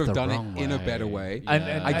definitely could have done it in a better way. Yeah.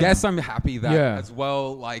 And I guess I'm happy that as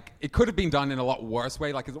well. It could have been done in a lot worse way.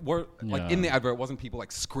 In the advert, it wasn't people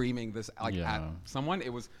screaming this at someone.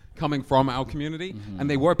 It was coming from our community, and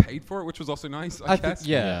they were paid for it, which was also nice. I guess.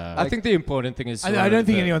 I think the important thing is. I don't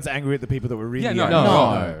think anyone's angry at the people that were reading.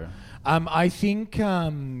 No. I think.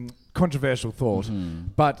 Controversial thought,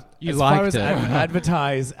 but as far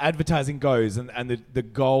as advertising goes and the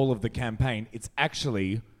goal of the campaign, it's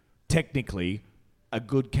actually technically a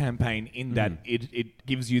good campaign in that it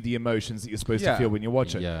gives you the emotions that you're supposed to feel when you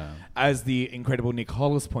watch it. As the incredible Nick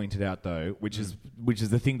Hollis pointed out, though, which is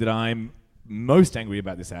the thing that I'm most angry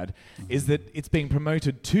about this ad, is that it's being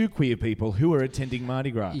promoted to queer people who are attending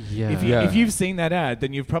Mardi Gras. If you've seen that ad,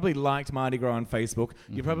 then you've probably liked Mardi Gras on Facebook.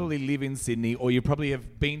 You probably live in Sydney, or you probably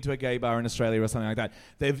have been to a gay bar in Australia or something like that.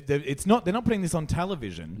 They're not putting this on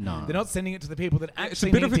television. No. They're not sending it to the people that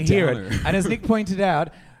actually need to hear it. And as Nick pointed out,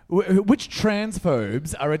 which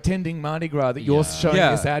transphobes are attending Mardi gras that you're showing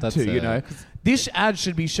this ad to, you know? This ad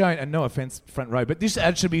should be shown, and no offense, front row, but this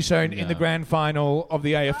ad should be shown in the grand final of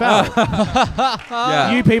the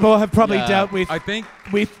AFL. You people have probably dealt with,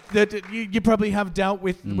 you probably have dealt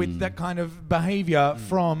with that kind of behaviour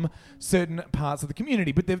from certain parts of the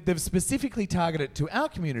community, but they've specifically targeted to our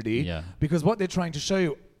community because what they're trying to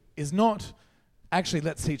show is not actually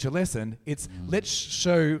let's teach a lesson. It's let's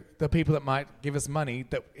show the people that might give us money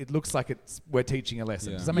that it looks like we're teaching a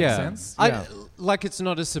lesson. Does that make sense? It's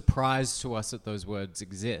not a surprise to us that those words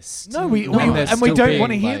exist. No, we don't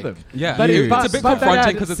want to hear them. Yeah, but it's a bit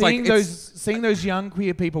confronting because it's seeing those young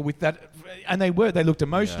queer people with that, and they looked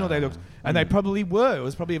emotional. They looked, and they probably were. It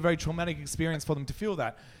was probably a very traumatic experience for them to feel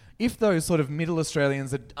that. If those sort of middle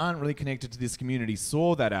Australians that aren't really connected to this community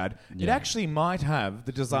saw that ad, it actually might have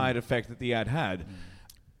the desired effect that the ad had.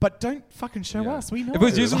 But don't fucking show us. We know. If it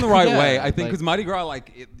was used in the right way, I think, because Mardi Gras,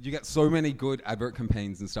 you get so many good advert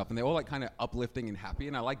campaigns and stuff, and they're all kind of uplifting and happy,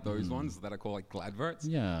 and I like those ones that I call gladverts.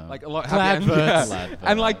 Yeah. A lot happy. Gladverts.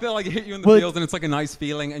 And they hit you in the feels, and it's a nice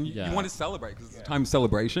feeling, and you want to celebrate because it's a time of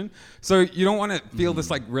celebration. So you don't want to feel this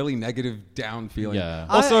really negative down feeling. Yeah.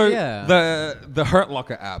 Also, the Hurt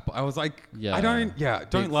Locker app, I was like, I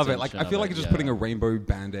don't love it. I feel like it's just putting a rainbow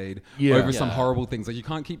band-aid over some horrible things. You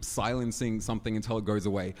can't keep silencing something until it goes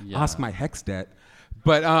away. Ask my hex debt.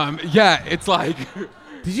 But it's like...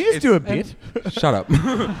 Did you just do a bit? Shut up. Oh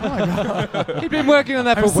my God. You've been working on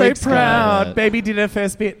that for weeks. I'm so proud. Baby did her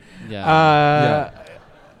first bit.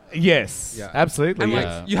 Yes, absolutely.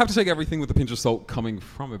 And you have to take everything with a pinch of salt coming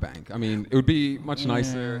from a bank. I mean, it would be much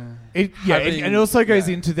nicer. And it also goes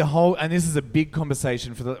into the whole, and this is a big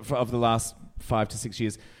conversation of the last 5 to 6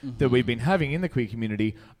 years that we've been having in the queer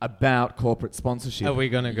community about corporate sponsorship. Are we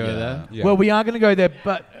going to go there? Yeah. Well, we are going to go there,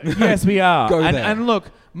 but yes, we are. And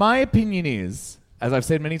look, my opinion is, as I've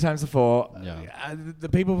said many times before, the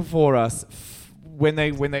people before us, when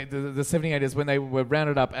the 78ers, when they were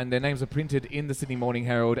rounded up and their names were printed in the Sydney Morning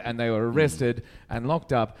Herald and they were arrested and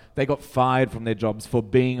locked up, they got fired from their jobs for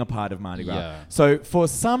being a part of Mardi Gras. Yeah. So for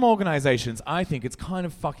some organisations, I think it's kind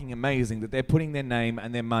of fucking amazing that they're putting their name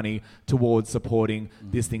and their money towards supporting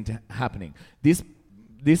this thing happening. This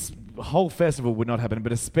whole festival would not happen,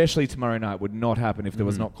 but especially tomorrow night would not happen if there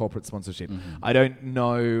was not corporate sponsorship. I don't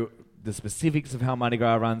know the specifics of how Mardi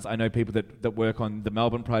Gras runs. I know people that work on the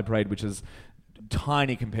Melbourne Pride Parade, which is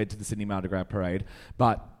tiny compared to the Sydney Mardi Gras Parade,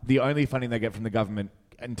 but the only funding they get from the government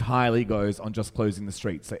entirely goes on just closing the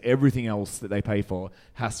streets. So everything else that they pay for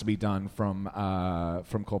has to be done from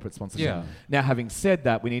corporate sponsorship. Yeah. Now, having said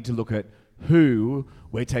that, we need to look at who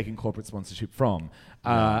we're taking corporate sponsorship from.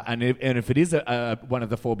 And if it is one of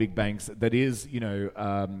the 4 big banks that is,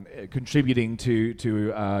 contributing to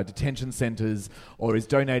detention centres or is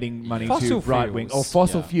donating money to right-wing or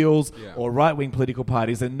fossil fuels or right-wing political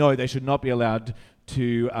parties, then no, they should not be allowed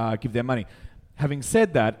to give their money. Having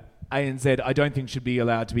said that, ANZ, I don't think should be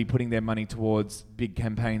allowed to be putting their money towards big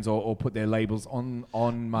campaigns or put their labels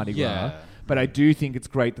on Mardi Gras. But I do think it's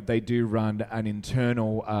great that they do run an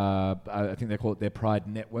internal, I think they call it their Pride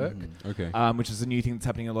Network, which is a new thing that's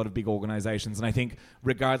happening in a lot of big organisations. And I think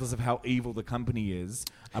regardless of how evil the company is,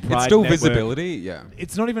 a Pride it's still Network, visibility, yeah.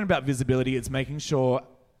 It's not even about visibility, it's making sure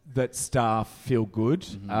that staff feel good.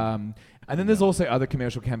 And then there's also other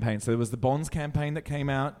commercial campaigns. So there was the Bonds campaign that came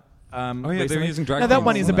out. They were using drag Now that queens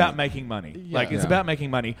one is on about that. making money. It's about making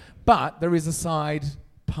money. But there is a side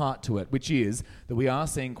part to it, which is that we are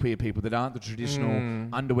seeing queer people that aren't the traditional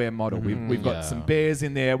underwear model. We've got some bears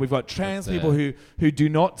in there. We've got trans people who do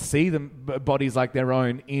not see them bodies like their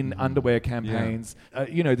own in underwear campaigns.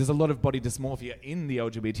 There's a lot of body dysmorphia in the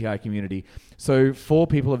LGBTI community. So for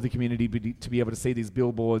people of the community to be able to see these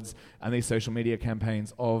billboards and these social media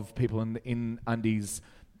campaigns of people in undies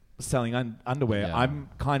selling underwear, I'm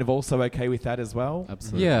kind of also okay with that as well.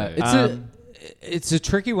 Absolutely. Yeah, it's a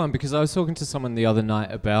tricky one because I was talking to someone the other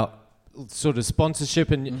night about sort of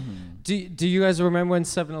sponsorship and do you guys remember when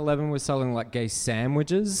 7-Eleven was selling like gay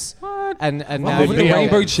sandwiches? What? And now the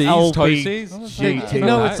rainbow cheese toasties?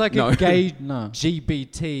 No, it's like a gay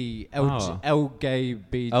GBT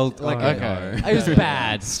LGBT. It was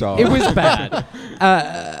bad. Stop. It was bad.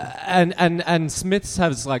 And Smiths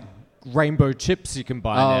has like rainbow chips you can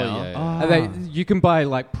buy now. And you can buy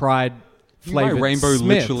like Pride flavored rainbow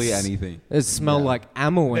Smiths. Literally anything. It smell like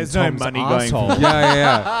ammo and There's no Tom's money asshole. going.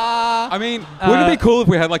 I mean, wouldn't it be cool if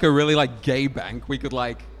we had like a really like gay bank we could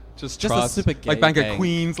like just trust, a super gay like Bank of bank.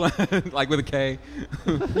 Queens, like with a K.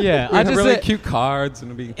 Yeah, I just really cute cards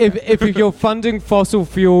and it'd be. If you're funding fossil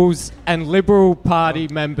fuels and Liberal Party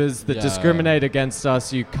members that discriminate against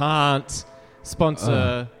us, you can't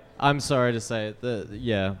sponsor. I'm sorry to say it.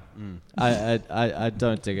 I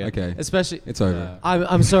don't dig it. Okay, especially it's over.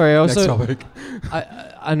 I'm sorry. Also, next topic.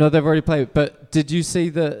 I know they've already played it, but did you see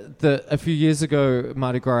that a few years ago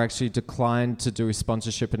Mardi Gras actually declined to do a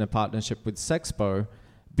sponsorship and a partnership with Sexpo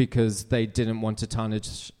because they didn't want to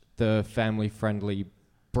tarnish the family-friendly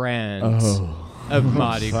brand of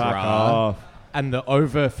Mardi Gras and the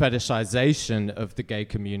over-fetishization of the gay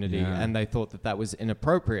community, and they thought that was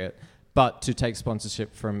inappropriate. But to take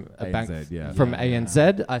sponsorship from a ANZ, bank yeah. from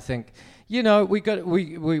ANZ, I think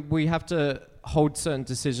we have to hold certain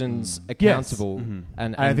decisions accountable,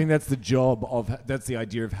 and I think that's the job that's the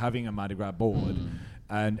idea of having a Mardi Gras board,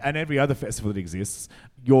 and every other festival that exists.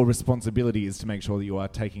 Your responsibility is to make sure that you are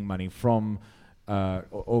taking money from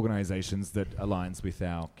organisations that aligns with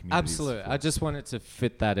our communities. Absolutely. I just wanted to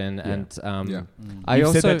fit that in, and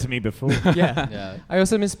You've said that to me before. I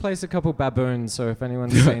also misplaced a couple baboons, so if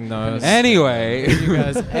anyone's seen those, Anyway, you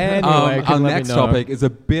guys, our next topic is a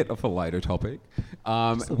bit of a lighter topic.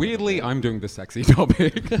 Weirdly, I'm doing the sexy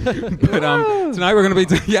topic, but tonight we're going to be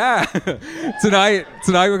tonight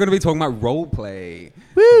we're going to be talking about role play.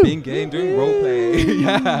 Woo! Being gay and doing role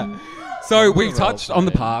play. So we touched on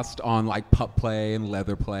the past on like pup play and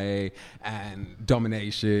leather play and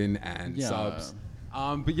domination and subs.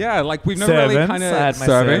 But like we've never really kind of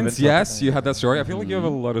servants. Yes, you had that story. I feel like you have a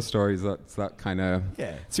lot of stories. That's that kind of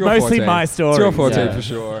It's mostly forte. my story. It's your forte for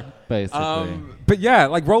sure. Basically. But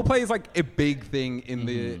like role play is like a big thing in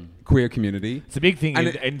the queer community. It's a big thing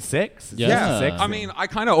in sex. Yeah. Sex I thing. mean, I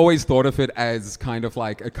kind of always thought of it as kind of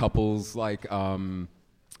like a couple's like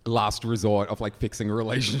last resort of like fixing a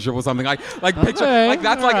relationship or something like picture like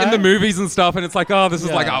that's like in the movies and stuff, and it's like, oh, this is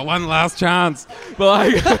like our one last chance, but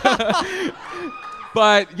like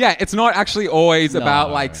but it's not actually always about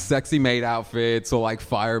like sexy maid outfits or like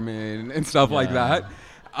firemen and stuff like that.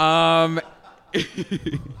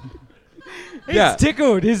 He's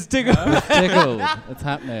tickled. It's tickled. It's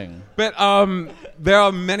happening. But there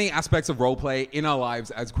are many aspects of role play in our lives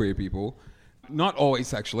as queer people. Not always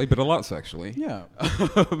sexually, but a lot sexually. Yeah.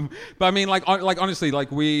 But I mean, like honestly, like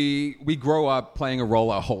we grow up playing a role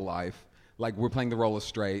our whole life. Like we're playing the role of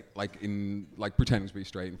straight, like in like pretending to be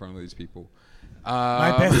straight in front of these people.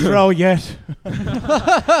 My best role yet.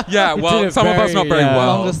 Yeah, well, some of us not very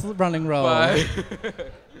well. Longest running role. But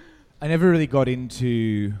I never really got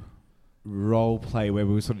into role play where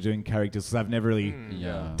we were sort of doing characters because I've never really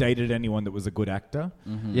dated anyone that was a good actor.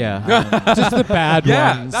 Just the bad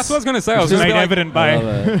ones. That's what I was gonna say. I was Just gonna made be like, evident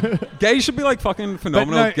by gays should be like fucking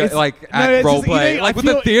phenomenal, But no, it's- like no, at it's role just, you play. know, Like I with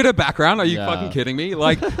the feel- theater background, are you fucking kidding me?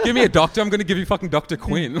 Like, give me a doctor, I'm gonna give you fucking Dr.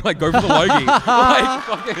 Quinn. Like, go for the Logie. Like,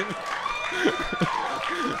 fucking.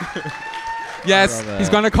 Yes, he's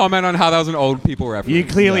going to comment on how that was an old people reference. You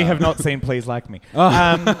clearly have not seen Please Like Me.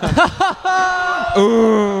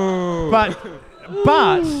 Ooh. But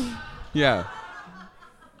yeah.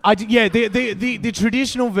 the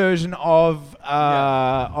traditional version of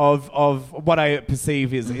of what I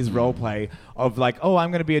perceive is role play of like, oh,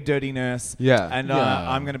 I'm going to be a dirty nurse, and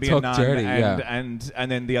I'm going to be a nun, dirty,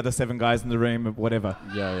 and then the other 7 guys in the room, or whatever.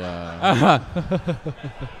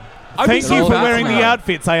 Thank you for wearing the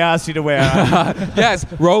outfits I asked you to wear. Yes,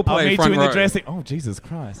 role play. I'll meet front you in the row. dressing. Oh, Jesus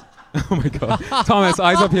Christ! Oh my God, Thomas,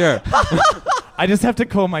 eyes up here. I just have to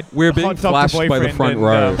call my We're being hot doctor flashed by the boyfriend front and,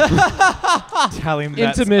 row. tell him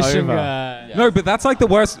that's Intermission over. guy. No, but that's like the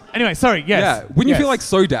worst. Anyway, sorry. Yes. Yeah, when you feel like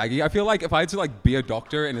so daggy, I feel like if I had to like be a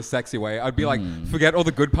doctor in a sexy way, I'd be like, forget all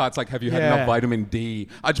the good parts. Like, have you had enough vitamin D?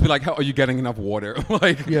 I'd just be like, how are you getting enough water?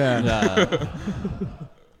 Like, yeah.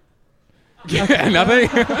 nothing.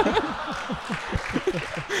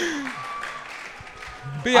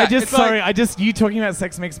 But yeah, you talking about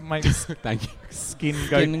sex makes my thank you. skin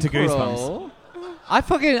go to goosebumps.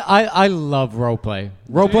 I love roleplay.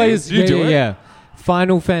 Roleplay is Do you do it? Yeah.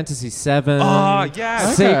 Final Fantasy VII. Oh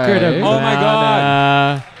yes. Secret of Oh my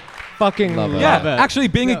God. Fucking love it. Actually,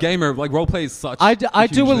 being a gamer, like roleplay is such. I a do a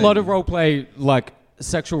huge lot thing. of roleplay, like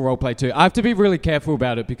sexual roleplay too. I have to be really careful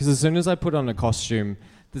about it because as soon as I put on a costume,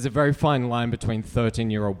 there's a very fine line between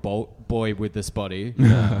 13-year-old boy with this body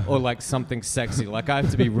or like something sexy. Like I have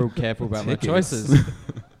to be real careful about my choices.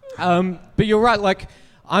 But you're right. Like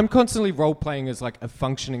I'm constantly role-playing as like a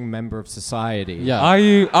functioning member of society. Yeah. Are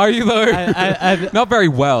you though? Not very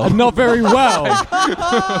well. Not very well.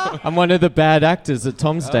 I'm one of the bad actors that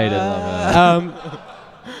Tom's dated.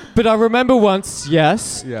 But I remember once,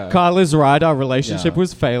 Carla's right, our relationship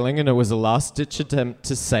was failing and it was a last-ditch attempt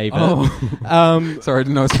to save it. Sorry, I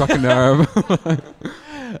didn't know it struck a nerve.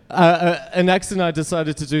 An ex and I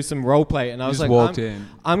decided to do some role play, and I was like,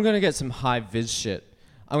 I'm going to get some high-vis shit.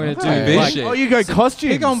 I'm going to do vis shit. Oh, you go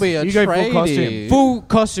costume. You're going to be a You go full costume. Full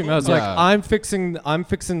costume. I was like, Yeah. I'm fixing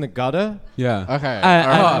the gutter. Yeah. Okay. And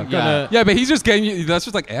I'm gonna. Yeah, but he's just getting you. That's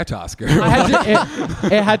just like Airtasker.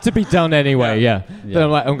 It had to be done anyway, But I'm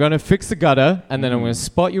like, I'm going to fix the gutter, and then I'm going to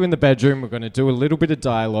spot you in the bedroom. We're going to do a little bit of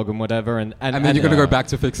dialogue and whatever. And then you're going to go back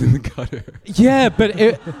to fixing the gutter. Yeah, but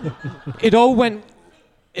it all went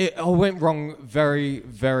wrong very,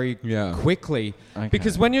 very quickly. Okay.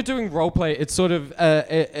 Because when you're doing role play, it's sort of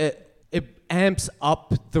it amps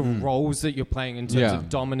up the roles that you're playing in terms of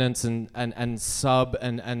dominance and sub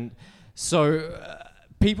and so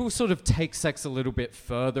people sort of take sex a little bit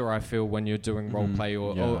further, I feel, when you're doing role play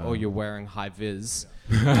or you're wearing high vis.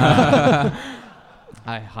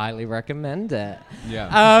 I highly recommend it.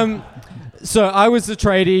 Yeah. So I was the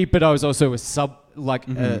tradie, but I was also a sub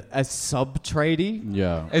tradie.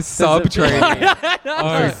 Yeah. A sub trading.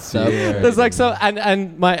 There's like so,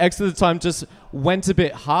 and my ex at the time just went a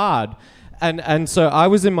bit hard, and so I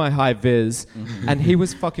was in my high vis, and he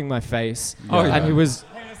was fucking my face, and he was.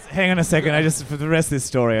 Hang on a second. For the rest of this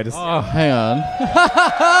story, Hang on.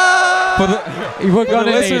 You were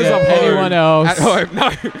gonna need it. Anyone else? At home,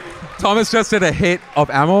 no. Thomas just did a hit of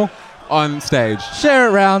Amel on stage. Share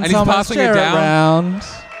it round, and he's Thomas. passing Share it down. Around.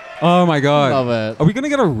 Oh my God! Love it. Are we gonna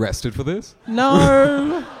get arrested for this?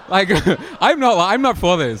 No. Like, I'm not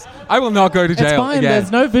for this. I will not go to jail It's fine. again.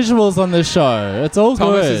 There's no visuals on this show. It's all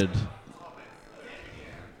good.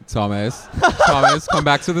 Thomas, come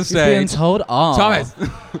back to the He's being stage. told off. Thomas.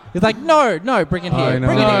 He's like, no, bring it here. no.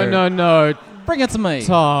 Bring it here. No. Bring it to me.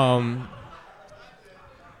 Tom.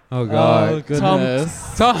 Oh God. Oh,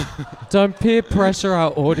 goodness. Tom. Don't peer pressure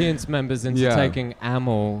our audience members into taking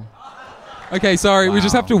Amel. Okay, sorry. We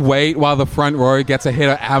just have to wait while the front row gets a hit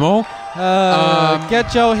of Amel.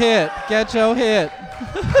 Get your hit. Get your hit.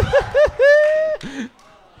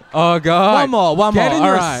 Oh God. One more. Get in All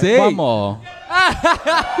your right. seat. One more.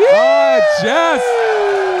 Oh, Jess.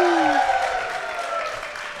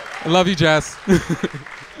 I love you, Jess.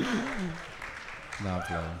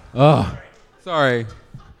 Lovely. Oh, sorry.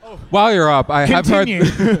 While you're up, I have heard.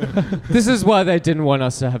 This is why they didn't want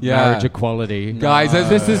us to have marriage equality. Guys,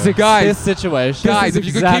 this is This situation. Guys, if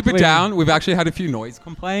you could keep it down, we've actually had a few noise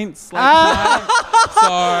complaints. Like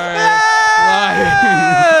sorry.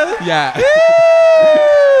 Yeah.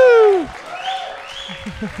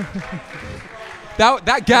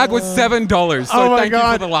 That gag was $7, so thank you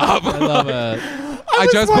for the laugh. I love it. I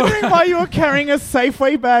was wondering why you were carrying a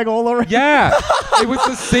Safeway bag all around. Yeah, it was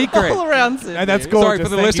a secret. All around Sydney. And that's gorgeous. Sorry, for the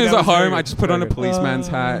Thank you. listeners That at was very home, I good. just put on a Very good. policeman's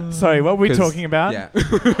hat. Sorry, what were we talking about? Yeah.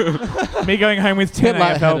 Me going home with 10 Bit AFL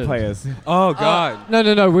lightheaded. players. Oh, God.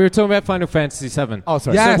 No. We were talking about Final Fantasy VII. Oh,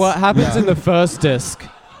 sorry. Yes. So what happens in the first disc?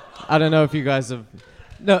 I don't know if you guys have.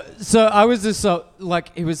 No. So I was just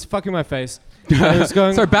he was fucking my face. He was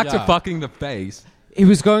going. So back to fucking the face. He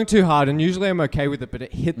was going too hard, and usually I'm okay with it, but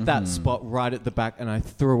it hit that spot right at the back, and I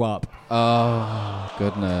threw up. Oh,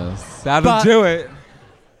 goodness. That'll do it.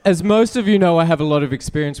 As most of you know, I have a lot of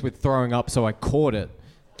experience with throwing up, so I caught it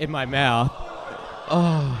in my mouth.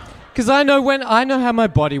 Oh. Because I know how my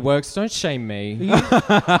body works. Don't shame me.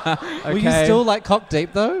 Okay. Were you still like cock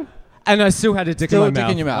deep though? And I still had a dick in my mouth. Still a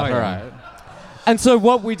dick in your mouth. All right. And so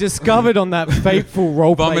what we discovered on that fateful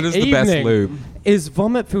roleplay Vomit is the best lube. Is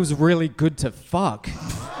vomit feels really good to fuck.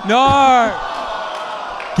 No!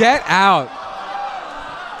 Get out.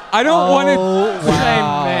 I don't want to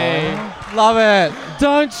shame me. Love it.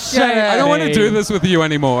 Don't shame me. I don't want to do this with you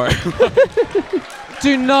anymore.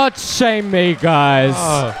 Do not shame me, guys.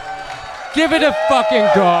 Give it a fucking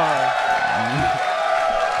go.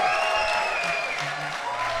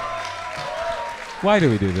 Why do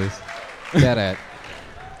we do this? Get it.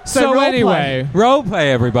 So anyway, role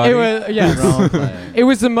play, everybody. It was, it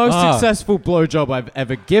was the most successful blowjob I've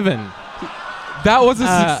ever given. That was a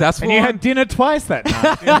successful And you one? had dinner twice that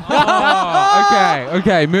night.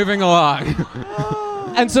 Okay, moving along.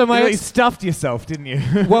 And so my You ex, stuffed yourself, didn't you?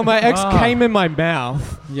 well, my ex came in my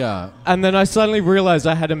mouth, Yeah. and then I suddenly realized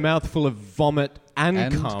I had a mouthful of vomit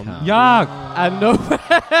and cum. Yuck. And no,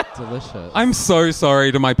 Delicious. I'm so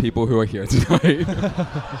sorry to my people who are here tonight.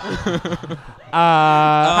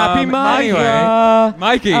 happy Mardi Gras.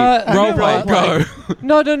 Mikey, no, role play, go.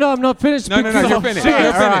 No, I'm not finished. No, because- you're finished. shit.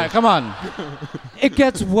 You're All right, finished. come on. It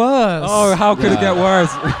gets worse. Oh, how could it get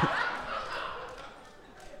worse?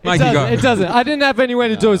 Mikey, go. It doesn't. I didn't have any way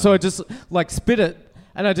to do it, so I just like spit it,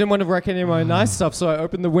 and I didn't want to wreck any of my nice stuff, so I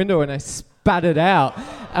opened the window and I spat it out.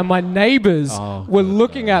 And my neighbors were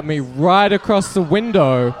looking at me right across the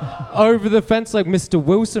window, over the fence, like Mr.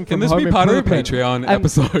 Wilson from Can this Home be part of the Improvement. Patreon And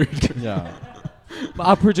episode? Yeah.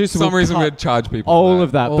 Our producer For some will reason cut we'd charge people all for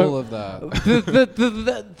of that. All of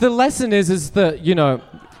that. The lesson is that, you know,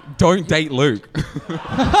 Don't date Luke.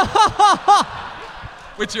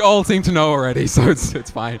 Which you all seem to know already, so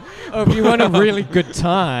it's fine. if you want a really good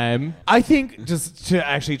time, I think just to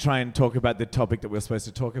actually try and talk about the topic that we're supposed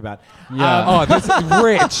to talk about. Oh, that's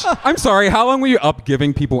rich. I'm sorry, how long were you up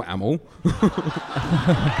giving people amyl?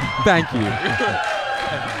 Thank you.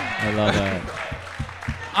 I love it.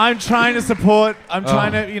 I'm trying to support. I'm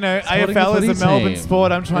trying to, Supporting AFL the is a Melbourne team.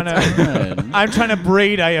 sport. I'm trying to. I'm trying to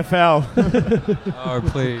breed AFL. Oh,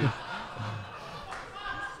 please.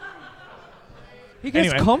 he gets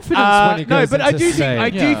Anyway, confidence when he goes no, but I into do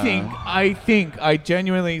stage. think I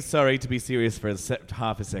genuinely, sorry to be serious for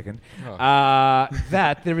half a second,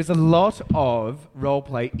 that there is a lot of role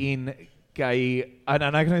play in gay, and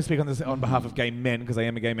I can only speak on this on behalf of gay men because I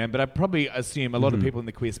am a gay man, but I probably assume a lot of people in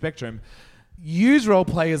the queer spectrum use role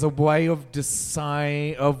play as a way of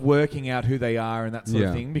of working out who they are and that sort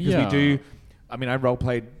of thing, because we do. I mean, I role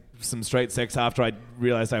played some straight sex after I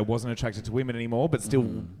realized I wasn't attracted to women anymore, but still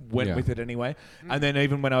went with it anyway. And then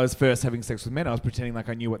even when I was first having sex with men, I was pretending like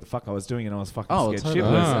I knew what the fuck I was doing, and I was fucking scared totally.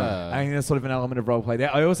 shitless. I think there's sort of an element of role play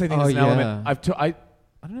there. I also think there's an element. I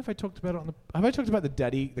don't know if I talked about it have I talked about the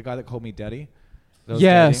guy that called me daddy?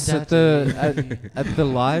 Yes, at the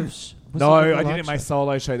lives. No, I did it in my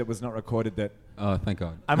solo show that was not recorded. That Oh, thank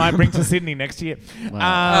God. I might bring to Sydney next year.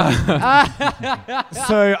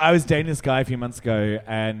 So I was dating this guy a few months ago,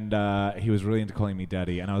 and he was really into calling me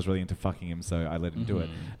daddy, and I was really into fucking him, so I let him do it.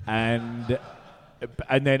 And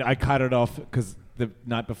then I cut it off because the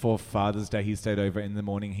night before Father's Day, he stayed over. In the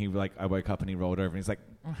morning, I woke up and he rolled over and he's like,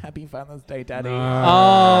 "Happy Father's Day, Daddy."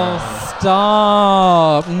 Oh,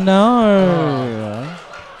 stop! No.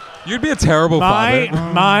 You'd be a terrible father.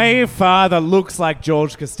 My father looks like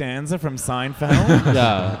George Costanza from Seinfeld.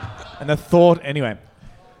 Yeah. And the thought, anyway.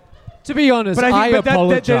 To be honest, But I think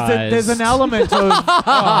apologize. there's an element of.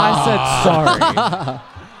 I said sorry.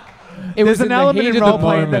 There's an element in role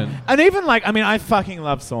play, moment. and even I fucking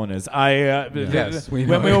love saunas. Yes, we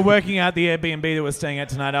when know. we were working out the Airbnb that we're staying at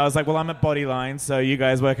tonight, I was like, "Well, I'm at Bodyline, so you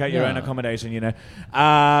guys work out your own accommodation,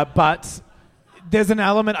 But there's an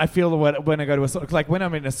element I feel when I go to like when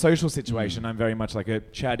I'm in a social situation, I'm very much like a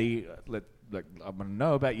chatty. I'm gonna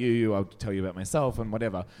know about you. I'll tell you about myself and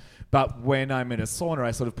whatever. But when I'm in a sauna,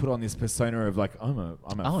 I sort of put on this persona of like I'm a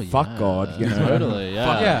fuck god, Totally,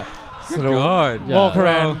 yeah. Sort Good God. of walk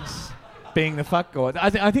around being the fuck god.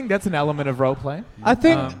 I think that's an element of role play. I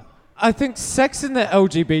think sex in the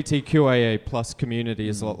LGBTQIA plus community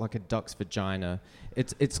is a lot like a duck's vagina.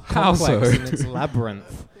 It's How complex so? and it's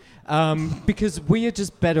labyrinth. Because we are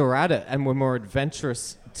just better at it and we're more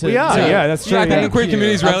adventurous. We are, that's true. Yeah, I think the queer you.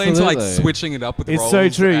 community is really into Absolutely. switching it up with It's roles. so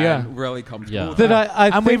true, and yeah. really comfortable. Yeah. with That that. I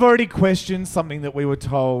And think we've already questioned something that we were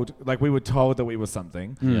told, we were told that we were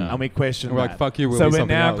something, Yeah. and we questioned We're that. like, fuck you, we'll so be we're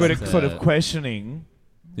something now else. good at That's sort it. of questioning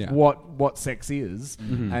what sex is.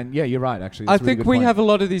 And yeah, you're right. Actually, I that's a really think good we point. have a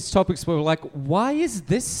lot of these topics where we're like, why is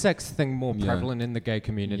this sex thing more prevalent in the gay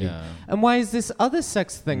community? Yeah. And why is this other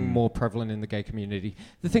sex thing more prevalent in the gay community?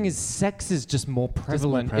 The thing is, sex is just more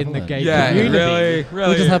prevalent in the gay community.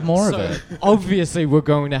 Really. We just have more of it. Obviously, we're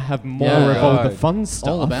going to have more of all the fun stuff.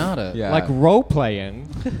 All about it. Yeah. Like role-playing.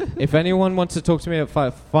 If anyone wants to talk to me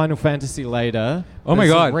about Final Fantasy later... Oh my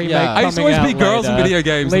there's a God. remake Yeah. I used to coming always be out girls in later. video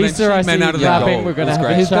games and then Lisa, I men see out of you the clapping. goal. We're going to It's have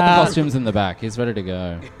great. a He's got the chat. costumes in the back. He's ready to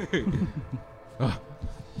go.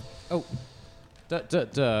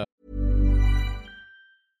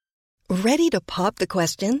 Ready to pop the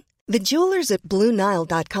question? The jewelers at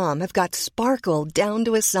BlueNile.com have got sparkle down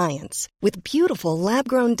to a science with beautiful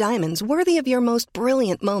lab-grown diamonds worthy of your most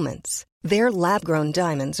brilliant moments. Their lab-grown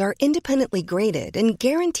diamonds are independently graded and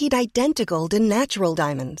guaranteed identical to natural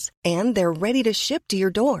diamonds, and they're ready to ship to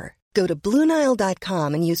your door. Go to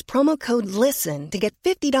BlueNile.com and use promo code LISTEN to get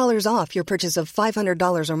 $50 off your purchase of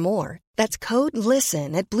 $500 or more. That's code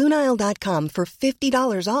LISTEN at BlueNile.com for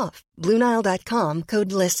 $50 off. BlueNile.com,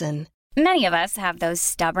 code LISTEN. Many of us have those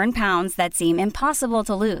stubborn pounds that seem impossible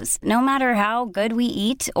to lose, no matter how good we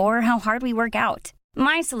eat or how hard we work out.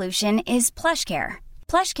 My solution is PlushCare.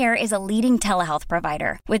 PlushCare is a leading telehealth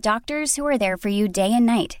provider with doctors who are there for you day and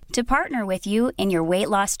night to partner with you in your weight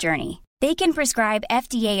loss journey. They can prescribe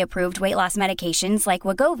FDA-approved weight loss medications like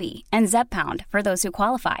Wegovy and Zepbound for those who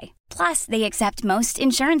qualify. Plus, they accept most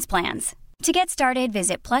insurance plans. To get started,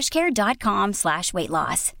 visit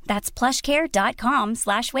plushcare.com/weightloss. That's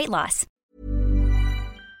plushcare.com/weightloss.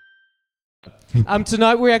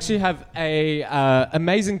 Tonight we actually have a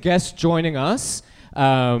amazing guest joining us.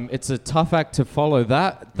 It's a tough act to follow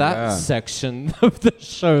that section of the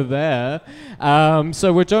show there.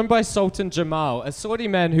 So we're joined by Sultan Jamal, a Saudi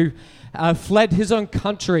man who fled his own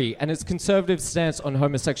country and its conservative stance on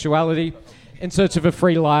homosexuality in search of a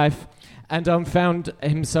free life, and found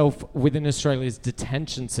himself within Australia's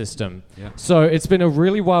detention system. Yeah. So it's been a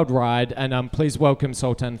really wild ride, and please welcome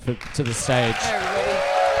Sultan to the stage. Hi, everybody.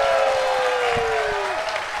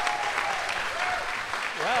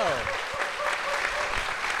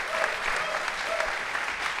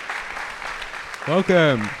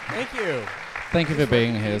 Welcome. Thank you. Thank you for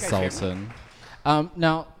being here, Sultan.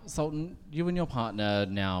 Now, Sultan, you and your partner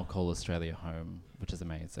now call Australia home, which is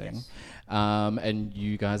amazing. Yes. And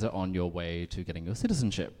you guys are on your way to getting your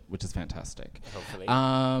citizenship, which is fantastic. Hopefully.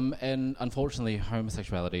 And unfortunately,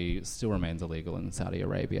 homosexuality still remains illegal in Saudi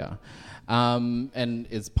Arabia, and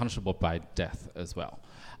is punishable by death as well.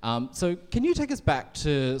 So can you take us back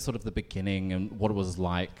to sort of the beginning and what it was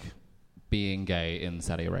like being gay in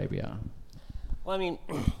Saudi Arabia? Well, I mean,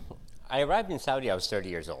 I arrived in Saudi, I was 30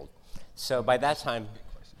 years old. So by that time...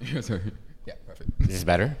 Sorry. Yeah, perfect. This is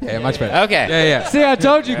better? Yeah, much better. Okay. Yeah. See, I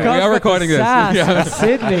told you, guys. We are recording this. Yeah.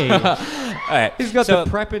 Sydney. All right. He's got the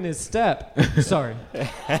prep in his step. Sorry.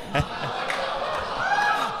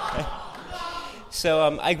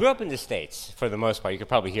 So I grew up in the States, for the most part. You could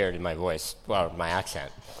probably hear it in my voice, or my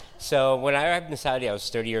accent. So when I arrived in Saudi, I was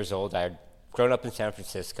 30 years old. I had grown up in San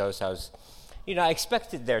Francisco, so I was, I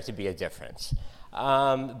expected there to be a difference.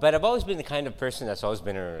 But I've always been the kind of person that's always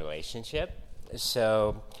been in a relationship.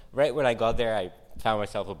 So right when I got there, I found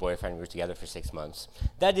myself a boyfriend. We were together for 6 months.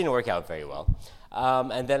 That didn't work out very well.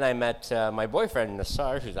 And then I met my boyfriend,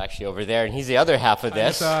 Nassar, who's actually over there, and he's the other half of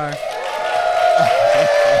this. Nassar.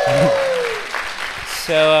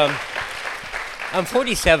 So I'm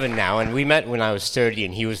 47 now, and we met when I was 30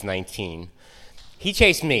 and he was 19. He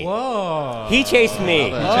chased me. Whoa. He chased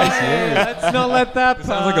me. Let's not let that pass.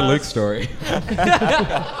 Sounds like a Luke story.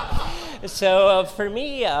 So for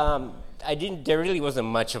me, there really wasn't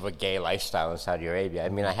much of a gay lifestyle in Saudi Arabia. I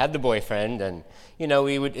mean, I had the boyfriend, and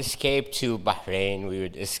we would escape to Bahrain, we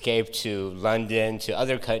would escape to London, to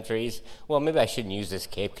other countries. Well, maybe I shouldn't use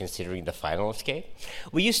escape considering the final escape.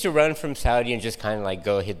 We used to run from Saudi and just kind of like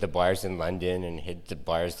go hit the bars in London and hit the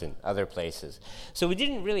bars in other places. So we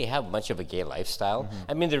didn't really have much of a gay lifestyle. Mm-hmm.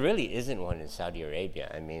 I mean, there really isn't one in Saudi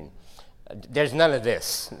Arabia. I mean, there's none of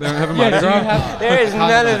this. They don't have a Mardi Gras? There is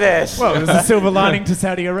none of this. Well, there's a silver lining to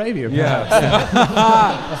Saudi Arabia.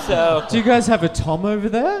 Yeah. So, do you guys have a Tom over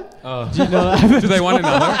there? Do you know do they want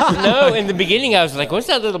another? No, in the beginning I was like, what's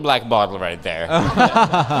that little black bottle right there?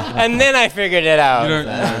 And then I figured it out.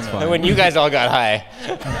 That's fine. When you guys all got high.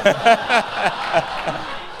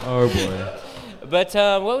 Oh, boy. But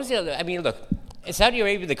what was the other? I mean, look, in Saudi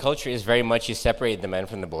Arabia, the culture is very much you separate the men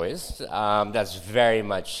from the boys. That's very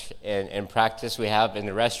much in practice. We have in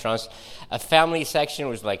the restaurants a family section,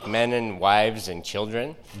 which is like men and wives and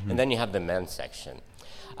children, and then you have the men's section.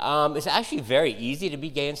 It's actually very easy to be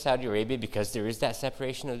gay in Saudi Arabia because there is that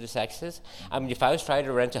separation of the sexes. I mean, if I was trying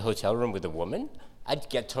to rent a hotel room with a woman, I'd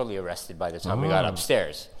get totally arrested by the time we got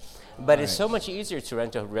upstairs. But it's so much easier to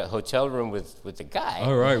rent a hotel room with a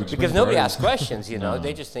guy because nobody asks questions, you know.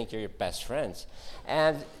 They just think you're your best friends.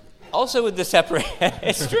 And also with the separation,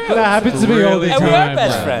 it's true. That happens to me all the time. And we are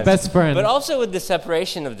best friends. Best friends. But also with the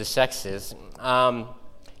separation of the sexes,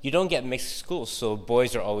 you don't get mixed schools. So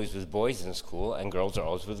boys are always with boys in school and girls are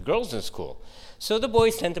always with girls in school. So the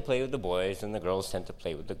boys tend to play with the boys and the girls tend to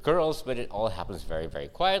play with the girls, but it all happens very, very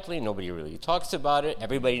quietly. Nobody really talks about it.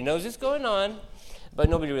 Everybody knows it's going on, but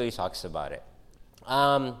nobody really talks about it.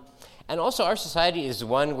 And also our society is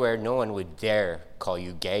one where no one would dare call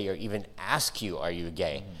you gay or even ask you, are you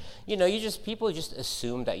gay? You know, people just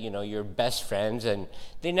assume that, you know, you're best friends, and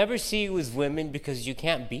they never see you with women because you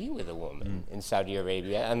can't be with a woman in Saudi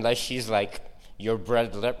Arabia unless she's like your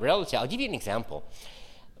blood relative. I'll give you an example.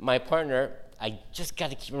 My partner, I just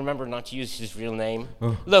got to remember not to use his real name.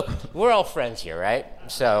 Look, we're all friends here, right?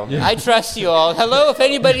 So I trust you all. Hello, if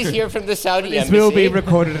anybody's here from the Saudi embassy. This will be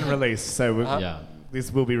recorded and released, so this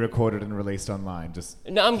will be recorded and released online.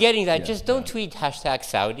 No, I'm getting that. Just don't tweet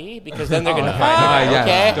 #Saudi because then they're going to find it,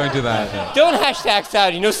 okay? Don't do that. Don't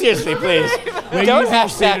 #Saudi. No, seriously, please. Don't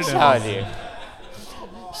 #Saudi.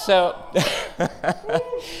 So,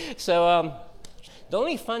 the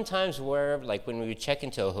only fun times were, like, when we would check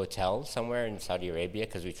into a hotel somewhere in Saudi Arabia,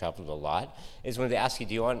 because we traveled a lot, is when they ask you,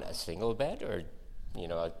 do you want a single bed? Or, you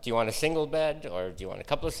know, do you want a single bed? Or do you want a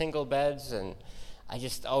couple of single beds? And I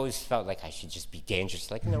just always felt like I should just be dangerous.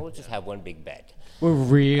 Like, no, we'll just have one big bed. We're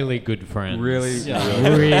really good friends. Really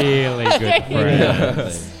good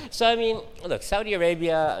friends. So, I mean, look, Saudi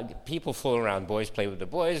Arabia, people fool around. Boys play with the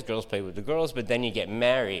boys, girls play with the girls, but then you get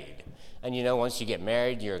married. And, you know, once you get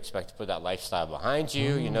married, you're expected to put that lifestyle behind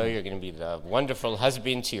you. You know, you're going to be the wonderful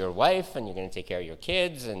husband to your wife, and you're going to take care of your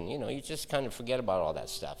kids, and, you know, you just kind of forget about all that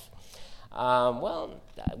stuff. Well,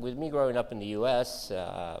 with me growing up in the U.S.,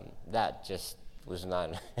 that just was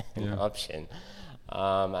not an option.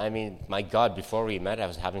 I mean, my God, before we met, I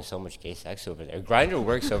was having so much gay sex over there. Grindr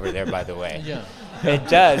works over there, by the way. It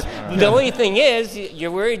does. The only thing is, you're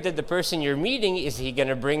worried that the person you're meeting, is he going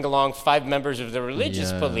to bring along 5 members of the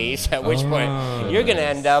religious police, at which point you're going to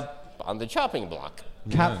end up on the chopping block.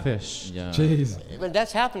 Catfish. Jeez. But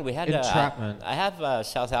that's happened. We had entrapment. I have a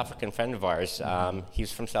South African friend of ours.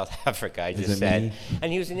 He's from South Africa, I just said.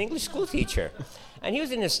 And he was an English school teacher. And he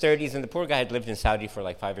was in his 30s, and the poor guy had lived in Saudi for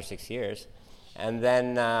like 5 or 6 years. And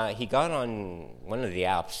then he got on one of the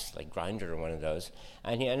apps, like Grindr or one of those,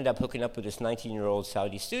 and he ended up hooking up with this 19-year-old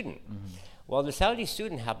Saudi student. Well, the Saudi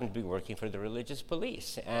student happened to be working for the religious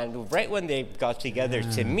police. And right when they got together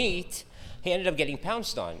to meet, he ended up getting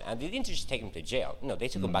pounced on. And they didn't just take him to jail. No, they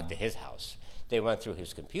took him back to his house. They went through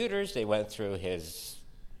his computers. They went through his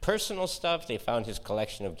personal stuff. They found his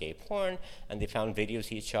collection of gay porn. And they found videos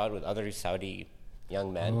he had shot with other Saudi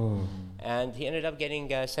young men. And he ended up getting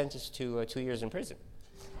sentenced to 2 years in prison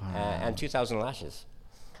and 2,000 lashes.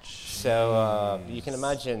 So you can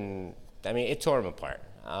imagine, I mean, it tore him apart.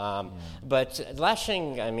 But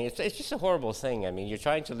lashing, I mean, it's just a horrible thing. I mean, you're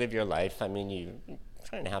trying to live your life. I mean, you're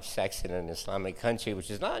trying to have sex in an Islamic country, which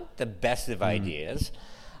is not the best of ideas.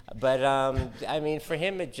 But, I mean, for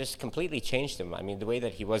him, it just completely changed him. I mean, the way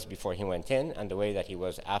that he was before he went in and the way that he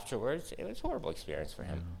was afterwards, it was a horrible experience for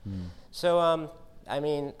him. So, I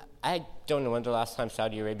mean, I don't know when the last time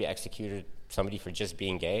Saudi Arabia executed somebody for just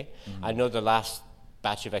being gay. I know the last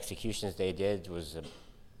batch of executions they did was, I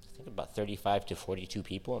think, about 35 to 42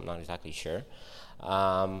 people. I'm not exactly sure.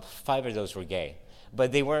 5 of those were gay.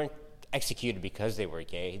 But they weren't executed because they were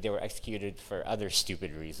gay. They were executed for other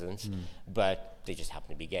stupid reasons, but they just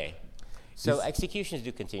happened to be gay. So executions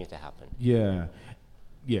do continue to happen. Yeah.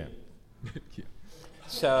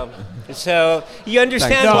 So you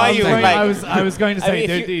understand why you like. I was going to say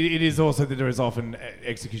it is also that there is often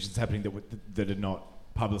executions happening that are not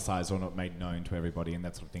publicized or not made known to everybody, and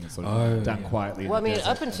that sort of thing is sort of done quietly. Well, I mean,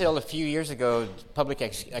 up until a few years ago, public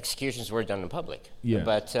executions were done in public.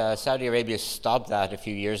 But Saudi Arabia stopped that a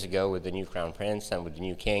few years ago with the new crown prince and with the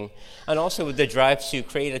new king, and also with the drive to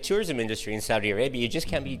create a tourism industry in Saudi Arabia. You just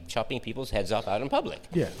can't be chopping people's heads off out in public.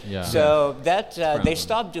 So that they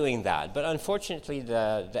stopped doing that. But unfortunately,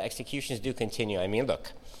 the executions do continue. I mean,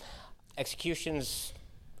 look, executions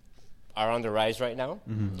are on the rise right now,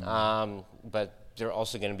 but they're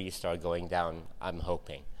also going to start going down, I'm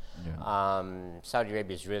hoping. Saudi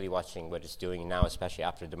Arabia is really watching what it's doing now, especially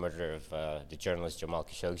after the murder of the journalist Jamal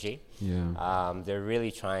Khashoggi. They're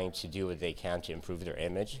really trying to do what they can to improve their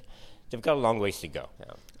image. They've got a long ways to go.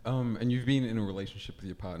 And you've been in a relationship with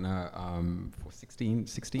your partner for 16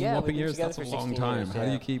 Yeah, whopping we've been years? together That's a for long 16 time. years, How do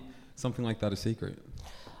yeah. you keep something like that a secret?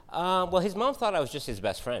 Well, his mom thought I was just his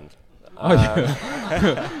best friend. Yeah,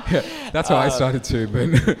 that's how I started too,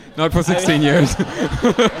 but not for 16 years.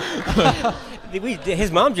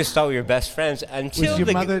 His mom just thought we were best friends until Was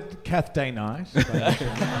your mother Kath Day Night?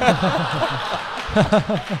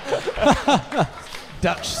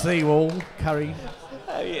 Dutch seawall curry.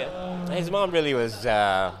 Yeah. His mom really was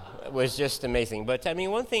just amazing. But I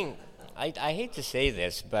mean, one thing, I hate to say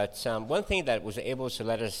this, but one thing that was able to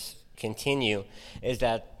let us continue is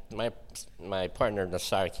that my partner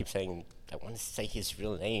Nassar, I keep saying, I want to say his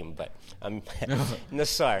real name, but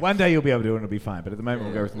Nassar. One day you'll be able to do it and it'll be fine, but at the moment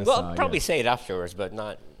we'll go with Nassar. Well, I'll probably say it afterwards, but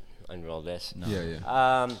not unroll this. No.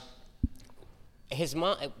 Yeah. His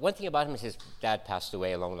mom. One thing about him is his dad passed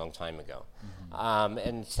away a long, long time ago,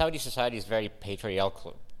 and Saudi society is very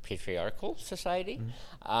patriarchal society.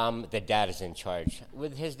 The dad is in charge.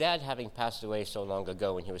 With his dad having passed away so long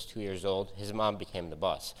ago when he was 2 years old, his mom became the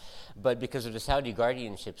boss. But because of the Saudi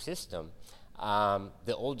guardianship system,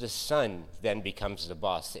 the oldest son then becomes the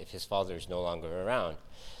boss if his father is no longer around.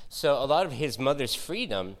 So a lot of his mother's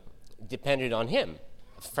freedom depended on him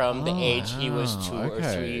from the age he was 2 or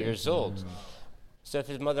 3 years old. So if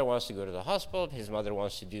his mother wants to go to the hospital, if his mother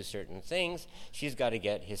wants to do certain things, she's got to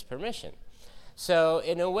get his permission. So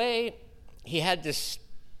in a way, he had this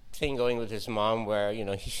thing going with his mom where,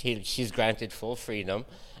 she's granted full freedom,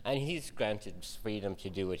 and he's granted freedom to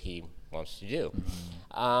do what he wants to do.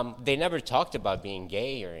 They never talked about being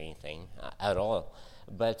gay or anything at all.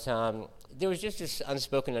 But there was just this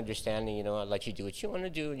unspoken understanding, I'll let you do what you want to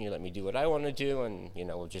do, and you let me do what I want to do, and,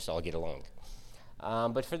 we'll just all get along.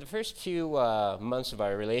 But for the first few months of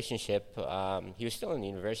our relationship, he was still in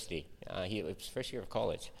university. It was his first year of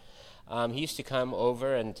college. He used to come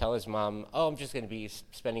over and tell his mom, I'm just going to be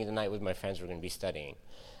spending the night with my friends. We're going to be studying.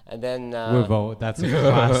 And then... that's a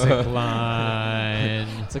classic line.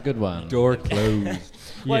 It's a good one. Door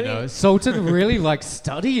closed. Sultan really likes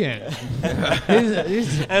studying.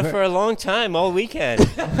 And for a long time, all weekend.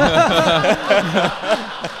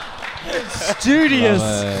 Studious.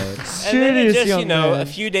 And then it just, a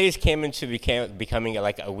few days came into becoming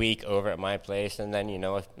like a week over at my place, and then,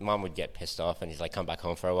 Mom would get pissed off, and he's like, come back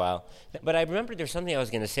home for a while. But I remember there's something I was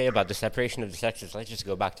going to say about the separation of the sexes. Let's just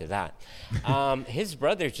go back to that. His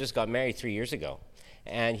brother just got married 3 years ago,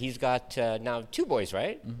 and he's got now 2 boys,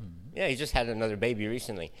 right? Mm-hmm. Yeah, he just had another baby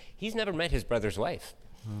recently. He's never met his brother's wife.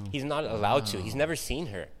 He's not allowed to. He's never seen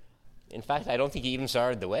her. In fact, I don't think he even saw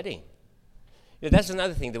her at the wedding. Yeah, that's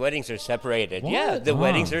another thing. The weddings are separated. What? Yeah, the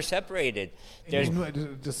weddings are separated.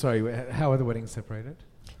 Sorry, how are the weddings separated?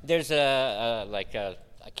 There's a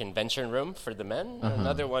convention room for the men, and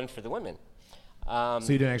another one for the women. So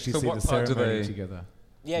you don't actually see the ceremony together?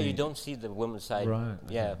 Yeah, you don't see the women's side. Right.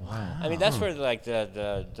 Yeah. Wow. I mean, that's where the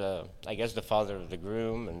I guess the father of the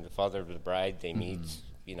groom and the father of the bride, they meet,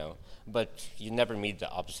 but you never meet the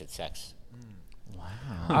opposite sex.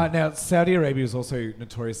 Wow. Now, Saudi Arabia is also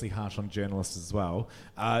notoriously harsh on journalists as well.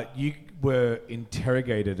 You were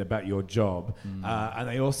interrogated about your job, and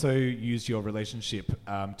they also used your relationship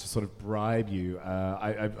to sort of bribe you.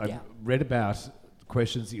 I've read about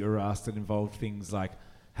questions that you were asked that involved things like,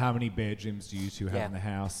 how many bedrooms do you two have in the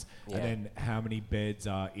house? Yeah. And then how many beds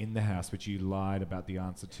are in the house, which you lied about the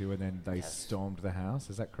answer to, and then they stormed the house.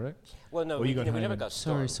 Is that correct? Well, no, we never got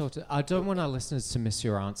stormed. Sorry, I don't want our listeners to miss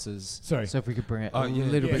your answers. Sorry. So if we could bring it a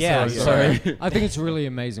little bit sorry. I think it's really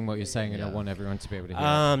amazing what you're saying, and I want everyone to be able to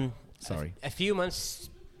hear Sorry. A few months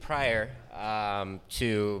prior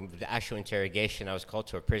to the actual interrogation, I was called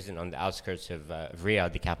to a prison on the outskirts of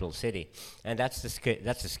Riyadh, the capital city. And that's a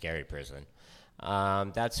scary prison.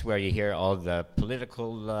 That's where you hear all the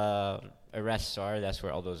political arrests are. That's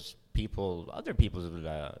where all those other people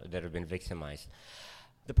that have been victimized.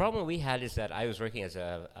 The problem we had is that I was working as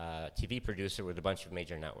a TV producer with a bunch of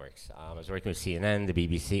major networks. I was working with CNN, the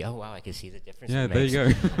BBC. Oh, wow, I can see the difference. Yeah, there you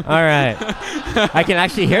go. All right. I can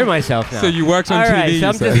actually hear myself now. So you worked on TV, right, so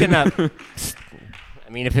I'm so. just going to... I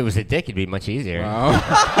mean, if it was a dick, it'd be much easier. Wow.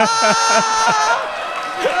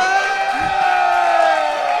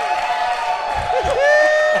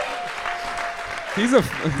 He's a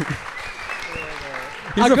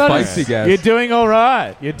feisty guest. You're doing all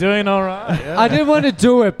right. Yeah. I didn't want to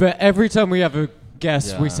do it, but every time we have a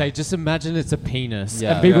guest, we say, just imagine it's a penis.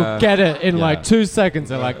 And people get it in like 2 seconds.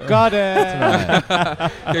 They're like, got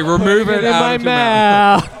it. They remove it in out my of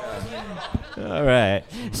mouth. All right.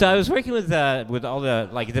 So I was working with all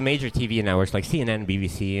the major TV networks like CNN,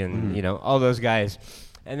 BBC, and all those guys.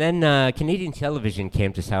 And then Canadian television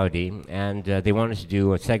came to Saudi, and they wanted to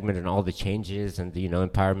do a segment on all the changes and the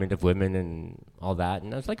empowerment of women and all that.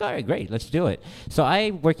 And I was like, all right, great, let's do it. So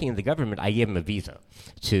working in the government, I gave them a visa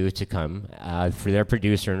to come for their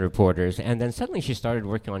producer and reporters. And then suddenly she started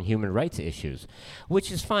working on human rights issues,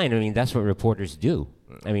 which is fine. I mean, that's what reporters do.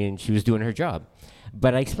 I mean, she was doing her job.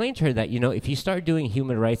 But I explained to her that, if you start doing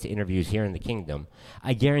human rights interviews here in the kingdom,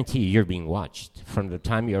 I guarantee you're being watched from the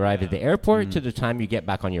time you arrive at the airport to the time you get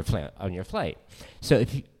back on your flight. So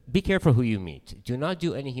be careful who you meet. Do not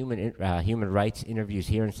do any human rights interviews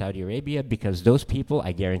here in Saudi Arabia, because those people,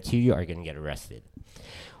 I guarantee you, are going to get arrested.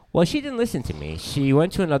 Well, she didn't listen to me. She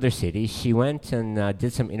went to another city. She went and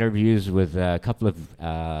did some interviews with a couple of,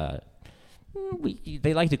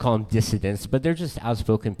 they like to call them dissidents, but they're just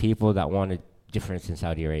outspoken people that wanted difference in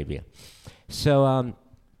Saudi Arabia. So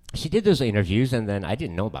she did those interviews, and then I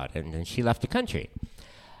didn't know about it, and then she left the country.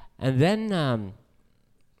 And then a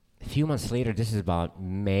few months later, this is about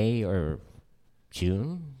May or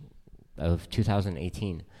June of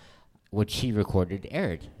 2018, what she recorded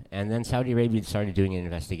aired. And then Saudi Arabia started doing an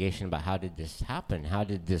investigation about how did this happen? How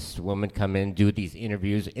did this woman come in, do these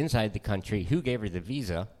interviews inside the country? Who gave her the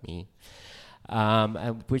visa? Me.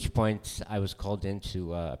 At which point I was called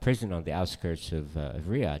into a prison on the outskirts of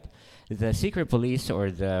Riyadh. The secret police,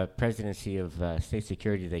 or the presidency of state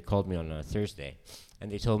security, they called me on a Thursday,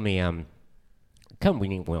 and they told me, come,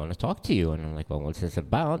 we want to talk to you. And I'm like, well, what's this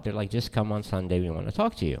about? They're like, just come on Sunday, we want to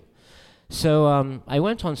talk to you. So I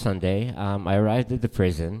went on Sunday. I arrived at the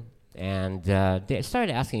prison, and they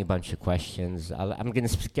started asking a bunch of questions. I'm going to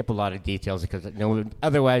skip a lot of details, because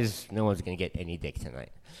otherwise no one's going to get any dick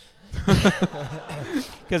tonight.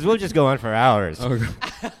 Because we'll just go on for hours. Okay.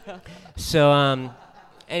 So,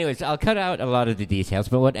 anyways, I'll cut out a lot of the details.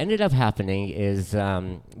 But what ended up happening is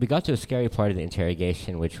we got to a scary part of the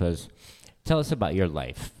interrogation, which was, tell us about your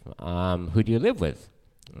life. Who do you live with?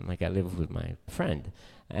 I'm like, I live with my friend.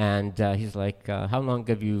 And he's like, how long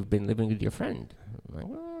have you been living with your friend? I'm like,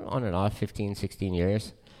 well, on and off, 15, 16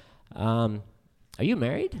 years. Are you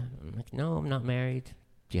married? I'm like, no, I'm not married.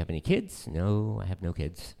 Do you have any kids? No, I have no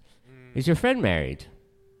kids. Is your friend married?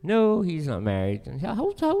 No, he's not married. And how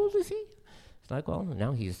old is he? It's like, well,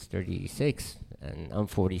 now he's 36, and I'm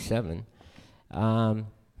 47.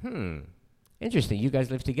 Interesting. You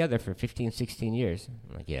guys lived together for 15, 16 years.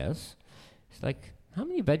 I'm like, yes. It's like, how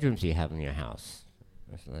many bedrooms do you have in your house?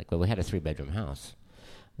 I was like, well, we had a 3-bedroom house.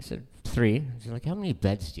 I said, 3. She's like, how many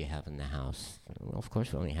beds do you have in the house? Well, of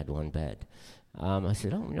course, we only had 1 bed. I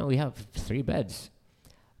said, oh, no, we have 3 beds.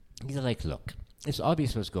 He's like, look, it's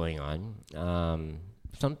obvious what's going on.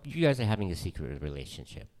 You guys are having a secret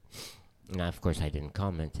relationship. And of course, I didn't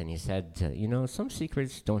comment. And he said, some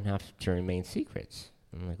secrets don't have to remain secrets.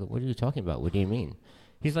 I'm like, what are you talking about? What do you mean?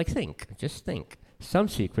 He's like, just think. Some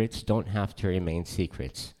secrets don't have to remain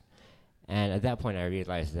secrets. And at that point, I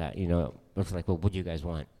realized that, I was like, well, what do you guys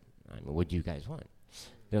want? What do you guys want?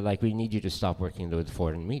 They're like, we need you to stop working with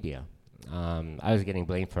foreign media. I was getting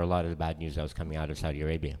blamed for a lot of the bad news that was coming out of Saudi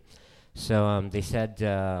Arabia. So they said,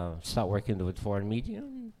 stop working with foreign media,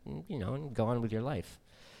 and go on with your life.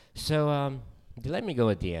 So they let me go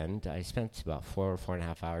at the end. I spent about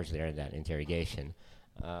 4.5 hours there in that interrogation.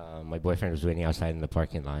 My boyfriend was waiting outside in the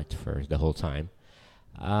parking lot for the whole time.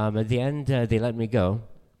 At the end, they let me go,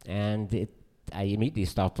 and I immediately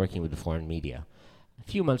stopped working with the foreign media. A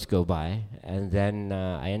few months go by, and then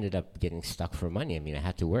I ended up getting stuck for money. I mean, I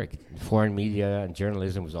had to work. Foreign media and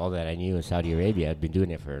journalism was all that I knew in Saudi Arabia. I'd been doing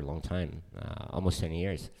it for a long time, almost 20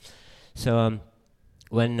 years. So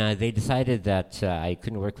when they decided that I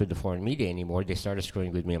couldn't work with the foreign media anymore, they started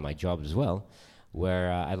screwing with me on my job as well,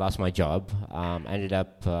 where I lost my job. I ended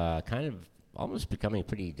up kind of almost becoming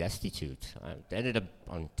pretty destitute. I ended up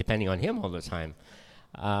depending on him all the time,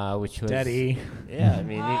 which was... Daddy. Yeah, I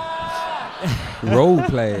mean... Role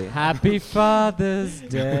play. Happy Father's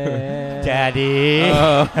Day. Daddy.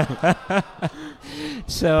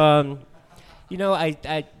 So,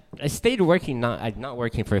 I stayed working, not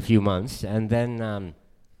working for a few months, and then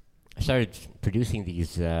I started producing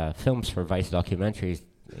these films for Vice documentaries.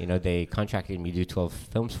 They contracted me to do 12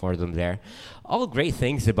 films for them there. All great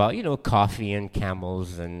things about, coffee and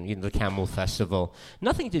camels and, the Camel Festival.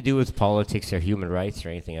 Nothing to do with politics or human rights or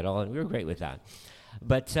anything at all, and we were great with that.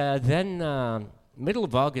 But then, middle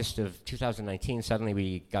of August of 2019, suddenly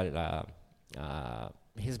we got,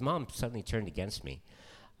 his mom suddenly turned against me.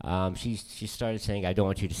 She started saying, I don't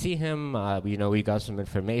want you to see him. We got some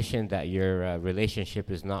information that your relationship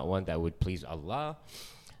is not one that would please Allah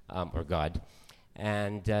or God.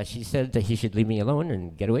 And she said that he should leave me alone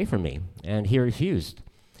and get away from me. And he refused.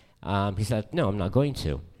 He said, no, I'm not going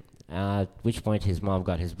to. At which point his mom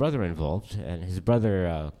got his brother involved, and his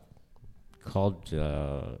brother called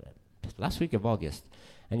last week of August,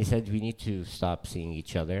 and he said, we need to stop seeing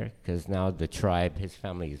each other because now the tribe, his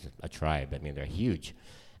family is a tribe. I mean, they're huge,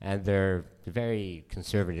 and they're very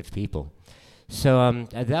conservative people. So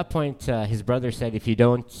at that point, his brother said, if you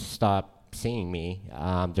don't stop seeing me,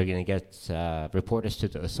 they're going to get report us to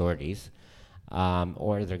the authorities,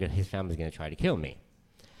 or his family's going to try to kill me.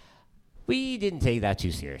 We didn't take that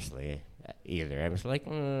too seriously either. I was like,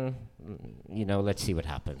 let's see what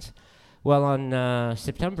happens. Well, on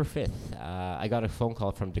September 5th, I got a phone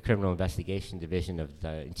call from the Criminal Investigation Division of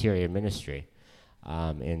the Interior Ministry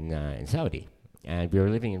in Saudi, and we were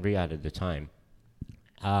living in Riyadh at the time.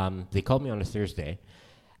 They called me on a Thursday,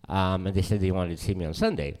 and they said they wanted to see me on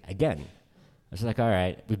Sunday again. I was like, all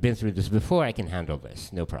right, we've been through this before, I can handle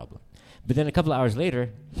this, no problem. But then a couple of hours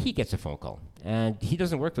later, he gets a phone call, and he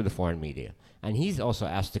doesn't work with the foreign media, and he's also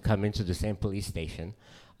asked to come into the same police station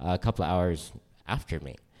a couple of hours after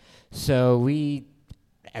me. So we,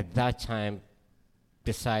 at that time,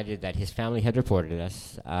 decided that his family had reported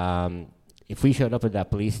us. If we showed up at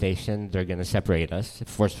that police station, they're going to separate us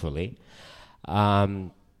forcefully. I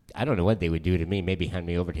don't know what they would do to me, maybe hand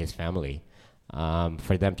me over to his family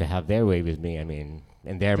for them to have their way with me. I mean,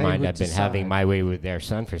 in their mind, I've been having my way with their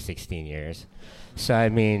son for 16 years. So, I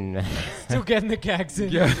mean... Still getting the gags in.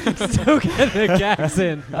 Yeah. Still getting the gags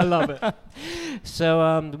in. I love it.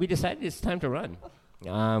 So we decided it's time to run.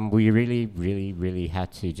 We really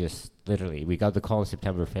had to just literally, we got the call on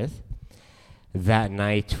September 5th. That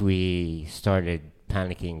night we started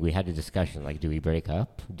panicking. We had a discussion like, do we break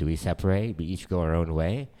up? Do we separate? We each go our own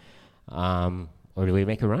way? Or do we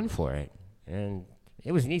make a run for it? And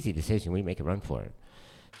it was an easy decision. We make a run for it.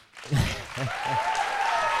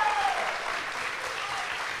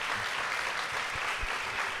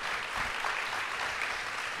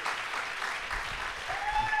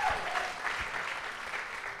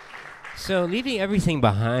 So leaving everything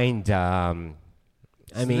behind,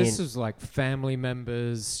 this was like family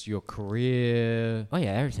members, your career. Oh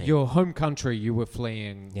yeah, everything. Your home country you were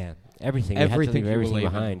fleeing. Yeah, everything. Everything you had to leave everything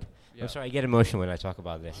behind. Yeah. I'm sorry, I get emotional when I talk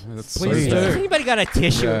about this. Please do. Has anybody got a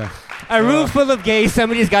tissue? Yeah. A room full of gays,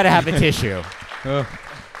 somebody's got to have a tissue. No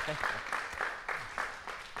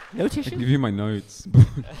tissue? I can give you my notes.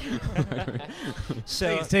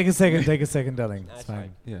 So take a second, darling. That's it's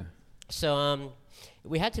fine. Yeah. So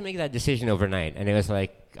we had to make that decision overnight, and it was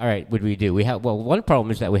like, all right, what do we do? One problem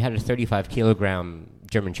is that we had a 35-kilogram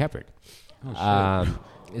German Shepherd. Oh,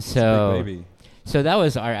 shit. So that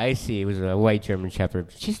was our Icy. It was a white German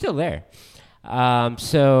Shepherd. She's still there.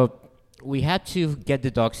 So we had to get the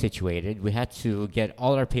dog situated. We had to get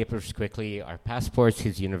all our papers quickly, our passports,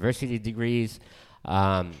 his university degrees,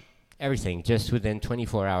 everything. Just within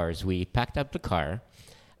 24 hours, we packed up the car.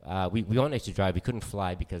 We wanted to drive. We couldn't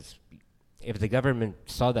fly because if the government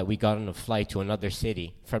saw that we got on a flight to another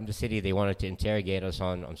city, from the city they wanted to interrogate us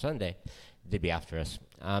on Sunday, they'd be after us.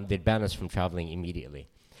 They'd ban us from traveling immediately.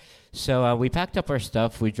 So we packed up our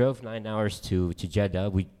stuff. We drove 9 hours to Jeddah.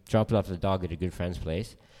 We dropped off the dog at a good friend's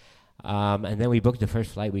place. And then we booked the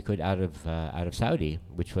first flight we could out of Saudi,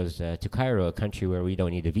 which was to Cairo, a country where we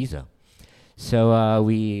don't need a visa. So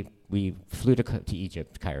we flew to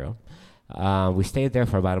Egypt, Cairo. We stayed there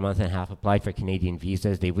for about a month and a half, applied for Canadian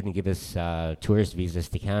visas. They wouldn't give us tourist visas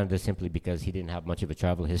to Canada simply because he didn't have much of a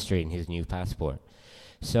travel history in his new passport.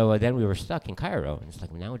 So then we were stuck in Cairo. And it's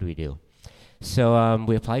like, now what do we do? So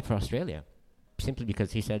we applied for Australia, simply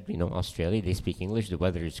because he said, Australia, they speak English, the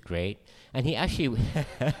weather is great. And he actually...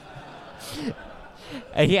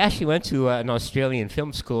 he actually went to an Australian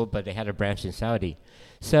film school, but they had a branch in Saudi.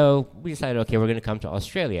 So we decided, okay, we're going to come to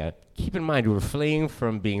Australia. Keep in mind, we're fleeing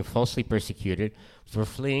from being falsely persecuted. We're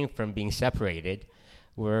fleeing from being separated.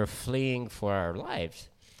 We're fleeing for our lives.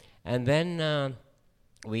 And then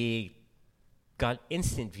we got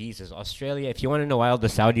instant visas. Australia, if you want to know why all the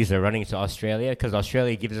Saudis are running to Australia, because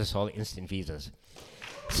Australia gives us all instant visas.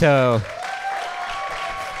 So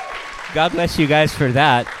God bless you guys for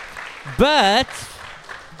that. But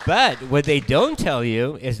what they don't tell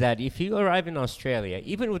you is that if you arrive in Australia,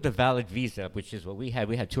 even with a valid visa, which is what we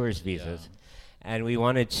had tourist visas, and we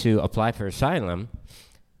wanted to apply for asylum,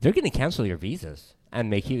 they're going to cancel your visas and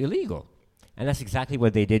make you illegal. And that's exactly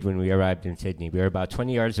what they did when we arrived in Sydney. We were about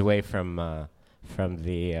 20 yards away from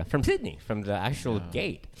Sydney, from the actual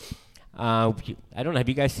gate. I don't know. Have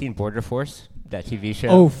you guys seen Border Force? That TV show?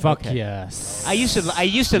 Oh, fuck yes. I used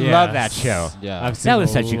to love that show. Yeah. That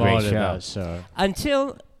was such a great of that show.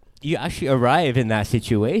 Until you actually arrive in that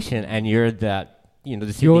situation and you're that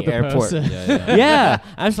the Sydney airport. person. Yeah.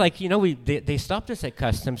 I was like, they stopped us at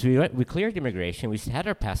customs. We cleared immigration. We had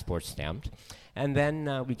our passports stamped. And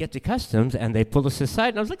then we get to customs, and they pull us aside.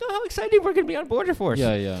 And I was like, oh, how exciting. We're going to be on Border Force.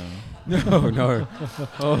 Yeah. No.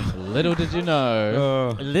 Little did you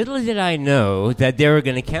know. Little did I know that they were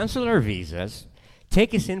going to cancel our visas,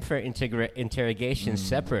 take us in for interrogation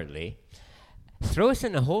separately, throw us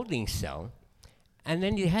in a holding cell, and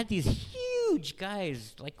then you had these huge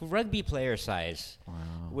guys, like rugby player size,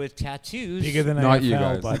 with tattoos. Bigger than Not AFL, you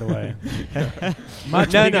guys. by the way.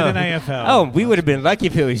 Much bigger than AFL. Oh, we would have been lucky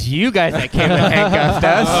if it was you guys that came and handcuffed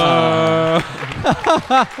us.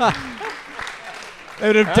 They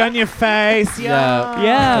would have done your face.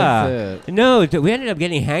 Yeah. No, we ended up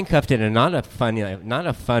getting handcuffed in a not a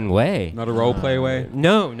fun way. Not a role play way?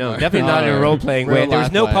 No, definitely not in a role playing way. And there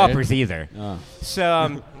was no way. poppers either.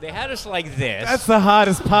 So they had us like this. That's the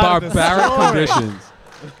hardest part of the Barbaric story. conditions.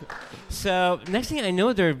 So next thing I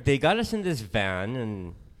know, they got us in this van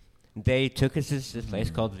and they took us to this place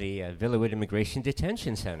called the Villawood Immigration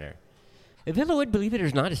Detention Center. Villawood, believe it or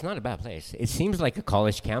not, it's not a bad place. It seems like a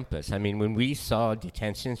college campus. I mean, when we saw a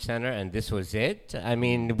detention center and this was it, I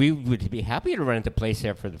mean, we would be happy to rent a place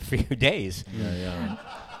there for the few days. Yeah.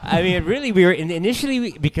 I mean, really, we were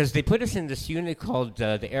initially because they put us in this unit called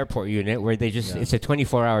the airport unit, where it's a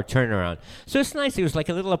 24-hour turnaround. So it's nice. It was like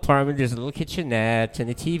a little apartment. There's a little kitchenette and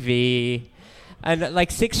a TV, and like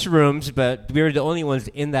 6 rooms. But we were the only ones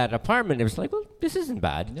in that apartment. It was like, well, this isn't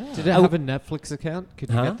bad. Yeah. Did it have a Netflix account? Could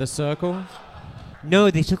you get the Circle?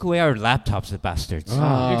 No, they took away our laptops, the bastards.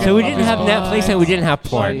 Oh. So we didn't have Netflix and we didn't have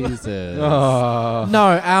porn. Jesus.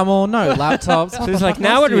 No, Amel, no laptops. So it's like,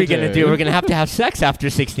 now what are we going to do? We're going to have sex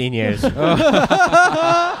after 16 years. And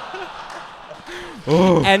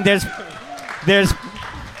there's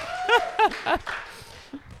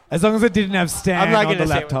as long as it didn't have Stan on the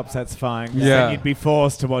say laptops, that's fine. Yeah. Then you'd be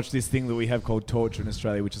forced to watch this thing that we have called torture in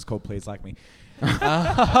Australia, which is called Please Like Me.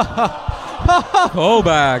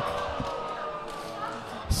 Callback.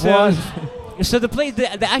 So the place,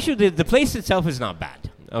 the place itself is not bad,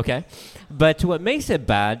 okay? But what makes it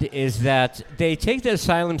bad is that they take the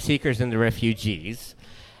asylum seekers and the refugees,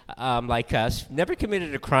 like us, never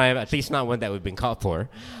committed a crime, at least not one that we've been caught for,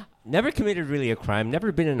 never committed really a crime,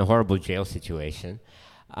 never been in a horrible jail situation.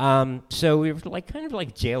 So we were kind of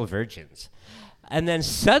like jail virgins. And then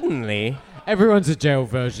suddenly... Everyone's a jail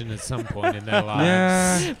virgin at some point in their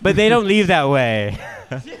lives. Yeah. But they don't leave that way.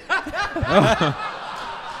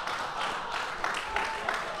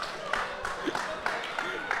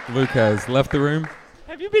 Luke has left the room.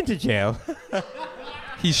 Have you been to jail?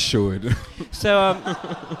 He should. So,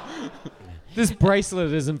 this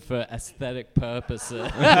bracelet isn't for aesthetic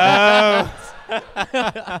purposes.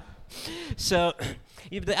 So,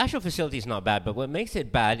 the actual facility is not bad, but what makes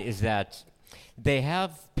it bad is that they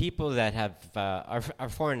have people that have are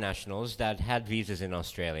foreign nationals that had visas in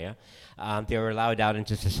Australia. They were allowed out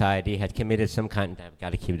into society, had committed some kind... I've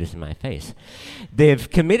got to keep this in my face. They've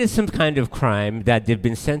committed some kind of crime that they've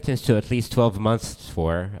been sentenced to at least 12 months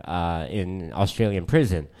for in Australian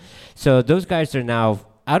prison. So those guys are now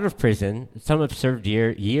out of prison. Some have served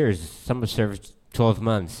years. Some have served 12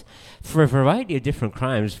 months for a variety of different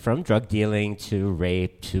crimes, from drug dealing to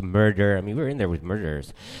rape to murder. I mean, we were in there with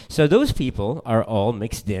murderers. So those people are all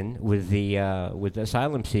mixed in with the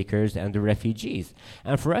asylum seekers and the refugees.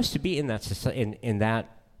 And for us to be in that in that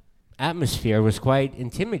atmosphere was quite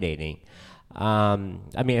intimidating. I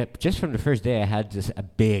mean, just from the first day, I had a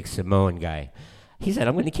big Samoan guy. He said,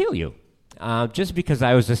 "I'm going to kill you," just because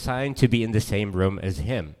I was assigned to be in the same room as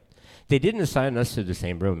him. They didn't assign us to the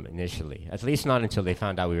same room initially, at least not until they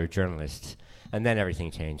found out we were journalists, and then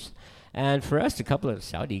everything changed. And for us, a couple of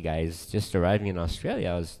Saudi guys just arriving in Australia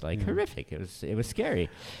was like horrific. It was scary.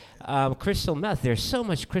 Crystal meth. There's so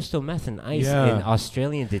much crystal meth and ice in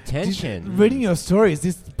Australian detention. Reading your stories,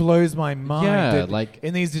 this blows my mind. Yeah, that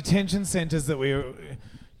in these detention centres that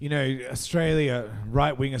Australia,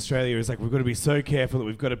 right-wing Australia is like, we've got to be so careful that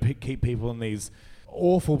we've got to keep people in these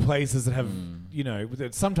awful places that have,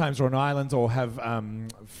 that sometimes are on islands or have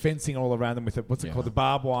fencing all around them with what's it called, the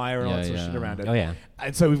barbed wire and all that sort of shit around it. Oh, yeah.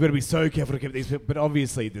 And so we've got to be so careful to keep these people. But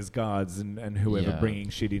obviously there's guards and whoever bringing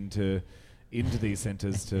shit into these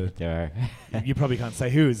centres to... There are. You probably can't say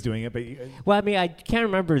who is doing it, but... Well, I mean, I can't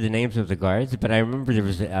remember the names of the guards, but I remember there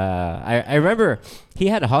was... I remember he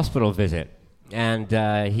had a hospital visit, and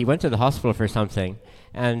he went to the hospital for something,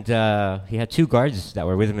 and he had 2 guards that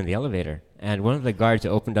were with him in the elevator. And one of the guards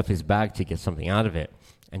opened up his bag to get something out of it,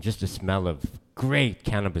 and just the smell of great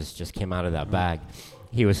cannabis just came out of that bag.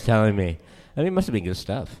 He was telling me, I mean, it must have been good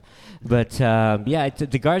stuff. But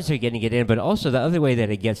the guards are getting it in. But also the other way that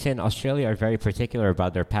it gets in, Australia are very particular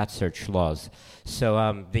about their pat search laws.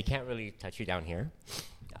 So they can't really touch you down here.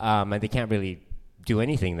 And they can't really do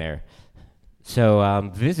anything there.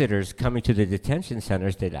 So visitors coming to the detention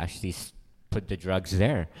centers, they'd actually put the drugs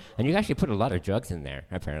there. And you actually put a lot of drugs in there,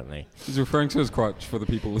 apparently. He's referring to his crotch for the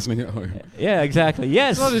people listening at home. Yeah, exactly.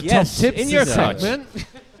 Yes, top tips in your crotch.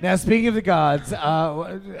 Now, speaking of the guards,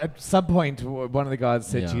 at some point, one of the guards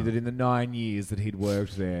said to you that in the 9 years that he'd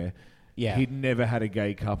worked there, he'd never had a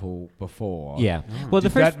gay couple before. Yeah. Well,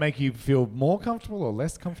 did that make you feel more comfortable or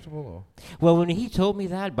less comfortable? Or? Well, when he told me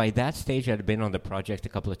that, by that stage, I'd been on the project a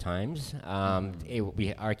couple of times.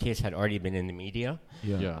 Our case had already been in the media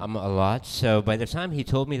a lot. So by the time he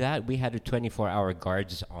told me that, we had a 24-hour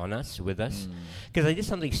guards on us, with us. Because I did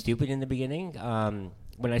something stupid in the beginning.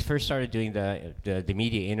 When I first started doing the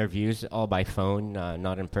media interviews, all by phone,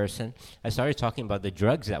 not in person, I started talking about the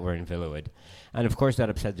drugs that were in Villawood. And, of course, that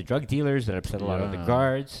upset the drug dealers, that upset a lot of the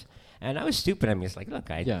guards. And I was stupid. I mean, it's like, look,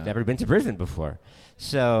 I'd never been to prison before.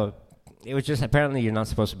 So it was just, apparently you're not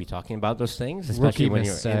supposed to be talking about those things, especially when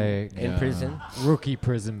you're in prison. Rookie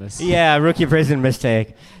prison mistake. Yeah, rookie prison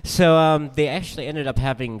mistake. So they actually ended up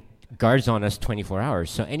having guards on us 24 hours.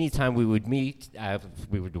 So anytime we would meet,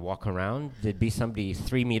 we would walk around, there'd be somebody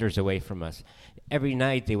 3 meters away from us. Every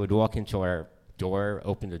night they would walk into our door,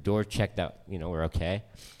 open the door, check that, we're okay.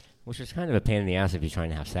 Which was kind of a pain in the ass if you're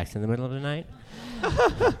trying to have sex in the middle of the night.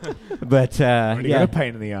 But, a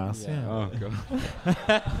pain in the ass. Yeah. Oh,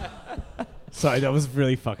 God. Sorry, that was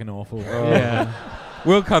really fucking awful. Yeah.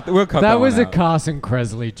 We'll cut that was a out. Carson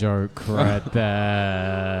Kressley joke right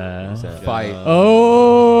there. Fight.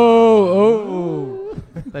 Oh.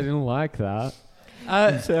 They didn't like that.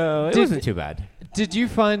 So it wasn't too bad. Did you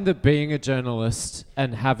find that being a journalist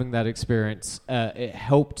and having that experience, it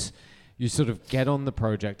helped you sort of get on the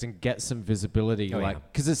project and get some visibility?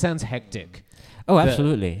 Because it sounds hectic. Oh,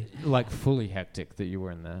 absolutely. Fully hectic that you were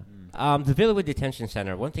in there. The Villawood Detention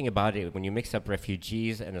Center, one thing about it, when you mix up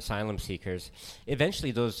refugees and asylum seekers,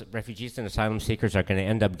 eventually those refugees and asylum seekers are going to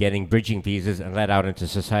end up getting bridging visas and let out into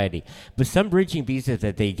society. But some bridging visas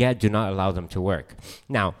that they get do not allow them to work.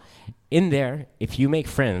 Now, in there, if you make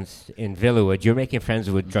friends in Villawood, you're making friends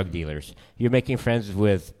with drug dealers. You're making friends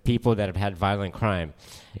with people that have had violent crime.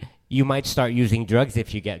 You might start using drugs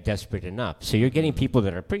if you get desperate enough. So you're getting people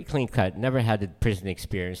that are pretty clean-cut, never had a prison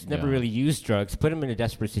experience, never really used drugs, put them in a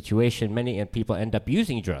desperate situation. Many people end up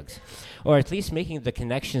using drugs. Or at least making the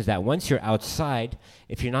connections that once you're outside,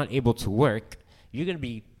 if you're not able to work, you're going to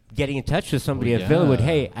be getting in touch with somebody at Villawood.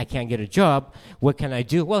 Hey, I can't get a job. What can I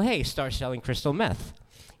do? Well, hey, start selling crystal meth.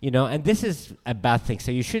 And this is a bad thing. So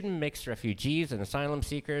you shouldn't mix refugees and asylum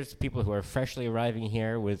seekers, people who are freshly arriving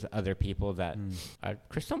here, with other people that are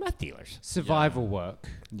crystal meth dealers. Survival work.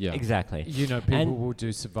 Yeah. Exactly. People will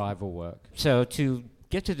do survival work. So to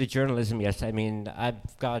get to the journalism, yes, I mean,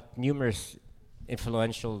 I've got numerous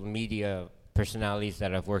influential media personalities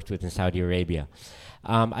that I've worked with in Saudi Arabia.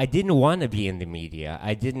 I didn't want to be in the media.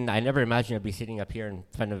 I never imagined I'd be sitting up here in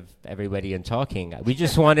front of everybody and talking. We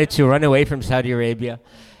just wanted to run away from Saudi Arabia,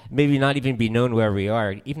 maybe not even be known where we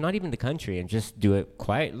are, not even the country, and just do it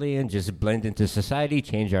quietly and just blend into society,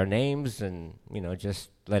 change our names, and, just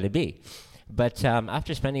let it be. But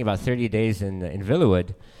after spending about 30 days in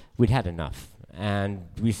Villawood, we'd had enough. And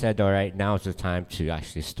we said, all right, now is the time to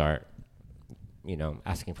actually start,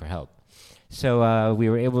 asking for help. So we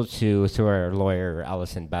were able to, through our lawyer,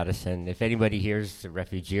 Alison Battison, if anybody here is a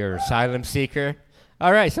refugee or asylum seeker,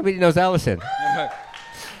 all right, somebody knows Alison.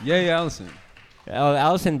 Yay, Alison.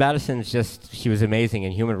 Alison Battison she was amazing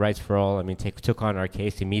in Human Rights for All. I mean, took on our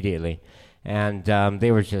case immediately. And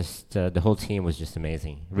they were just, the whole team was just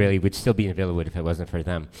amazing. Really, we'd still be in Villawood if it wasn't for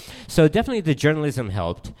them. So definitely the journalism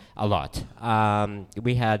helped a lot.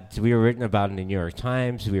 We were written about in the New York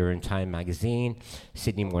Times, we were in Time Magazine,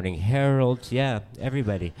 Sydney Morning Herald,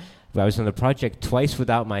 everybody. I was on the project twice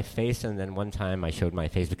without my face, and then one time I showed my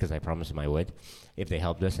face because I promised them I would, if they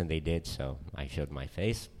helped us, and they did, so I showed my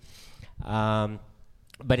face. But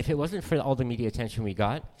if it wasn't for all the media attention we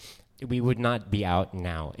got, we would not be out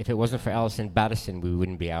now. If it wasn't for Alison Battison, we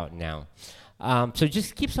wouldn't be out now. So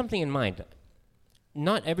just keep something in mind.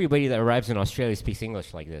 Not everybody that arrives in Australia speaks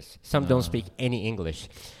English like this. Some don't speak any English.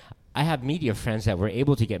 I have media friends that were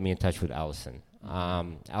able to get me in touch with Alison.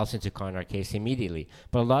 Alison took on our case immediately.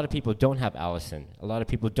 But a lot of people don't have Alison. A lot of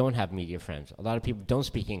people don't have media friends. A lot of people don't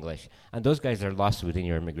speak English. And those guys are lost within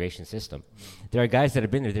your immigration system. There are guys that have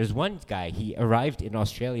been there. There's one guy, he arrived in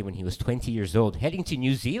Australia when he was 20 years old, heading to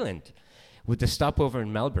New Zealand With the stopover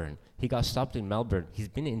in Melbourne, he got stopped in Melbourne. He's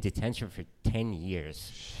been in detention for 10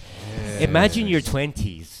 years. Shit. Imagine your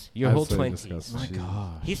 20s, your whole 20s. My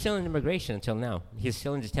God. He's still in immigration until now. He's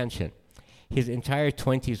still in detention. His entire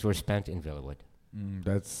 20s were spent in Villawood.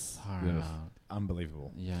 That's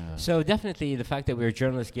unbelievable. Yeah. So definitely the fact that we were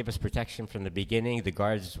journalists gave us protection from the beginning. The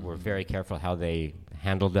guards were very careful how they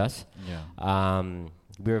handled us. Yeah.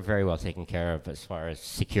 We were very well taken care of as far as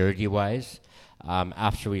security-wise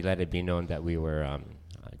after we let it be known that we were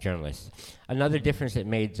journalists. Another difference it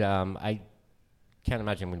made, I can't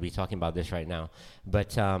imagine I'm going to be talking about this right now,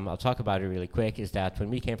 but I'll talk about it really quick, is that when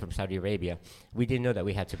we came from Saudi Arabia, we didn't know that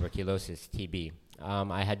we had tuberculosis, TB.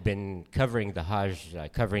 I had been covering the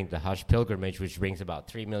Hajj pilgrimage, which brings about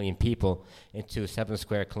 3 million people into a 7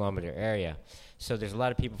 square kilometer area. So there's a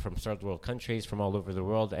lot of people from third world countries, from all over the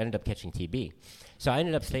world, that ended up catching TB. So I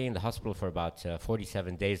ended up staying in the hospital for about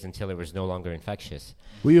 47 days until it was no longer infectious.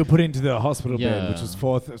 Well, you were put into the hospital bed, which was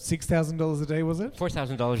 $6,000 a day, was it?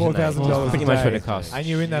 $4,000 $4,000 pretty much what it cost. And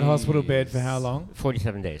you were in that hospital bed for how long?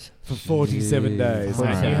 47 days. For 47 days.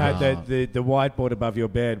 47 and you had days. the whiteboard above your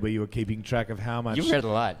bed where you were keeping track of how much. You've read a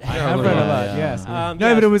lot. I have read a lot, yes.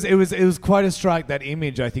 But it was quite a strike. That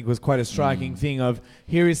image, I think, was quite a striking thing of,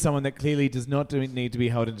 here is someone that clearly does not need to be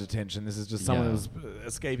held in detention. This is just someone who's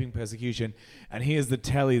escaping persecution. And here's the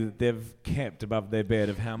tally that they've kept above their bed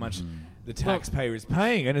of how much the taxpayer is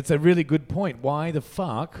paying. And it's a really good point. Why the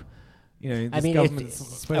fuck, this government's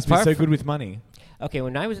supposed to be so good with money. Okay,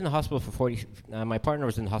 when I was in the hospital for my partner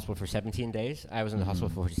was in the hospital for 17 days. I was in the hospital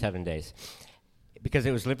for 47 days. Because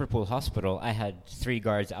it was Liverpool Hospital, I had 3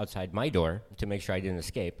 guards outside my door to make sure I didn't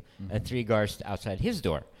escape, and 3 guards outside his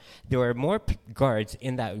door. There were more guards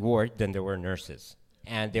in that ward than there were nurses,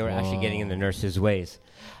 and they were actually getting in the nurses' ways.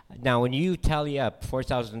 Now, when you tally up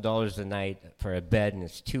 $4,000 a night for a bed, and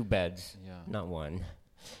it's 2 beds, not 1,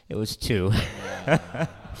 it was 2.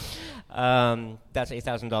 That's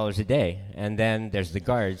 $8,000 a day. And then there's the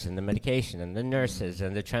guards and the medication and the nurses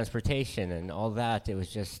and the transportation and all that. It was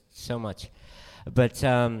just so much. But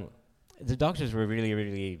the doctors were really,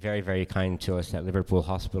 really very, very kind to us at Liverpool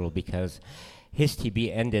Hospital because his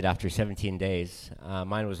TB ended after 17 days.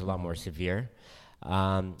 Mine was a lot more severe.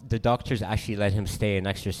 The doctors actually let him stay an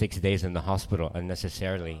extra 6 days in the hospital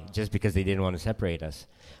unnecessarily just because they didn't want to separate us,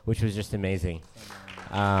 which was just amazing.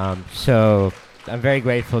 So I'm very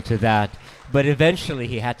grateful to that. But eventually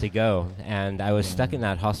he had to go, and I was stuck in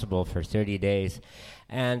that hospital for 30 days.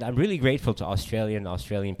 And I'm really grateful to Australian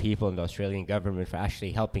people and the Australian government for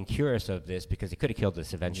actually helping cure us of this, because it could have killed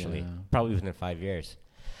us eventually, probably within 5 years.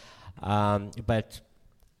 But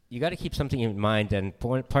you got to keep something in mind, and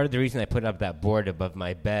part of the reason I put up that board above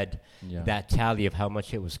my bed, that tally of how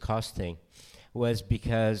much it was costing, was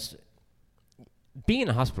because being in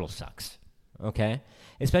a hospital sucks, okay?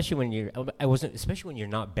 Especially when you're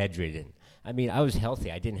not bedridden. I mean, I was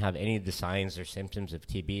healthy. I didn't have any of the signs or symptoms of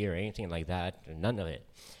TB or anything like that, none of it.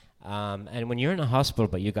 And when you're in a hospital,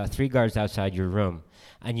 but you got 3 guards outside your room,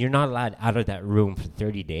 and you're not allowed out of that room for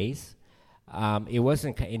 30 days, it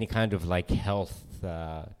wasn't any kind of like health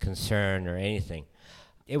concern or anything.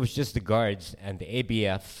 It was just the guards and the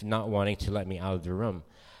ABF not wanting to let me out of the room.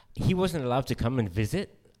 He wasn't allowed to come and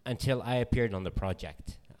visit until I appeared on the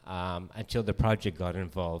project, until the project got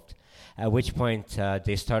involved. At which point,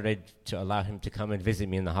 they started to allow him to come and visit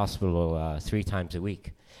me in the hospital 3 times a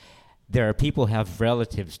week. There are people who have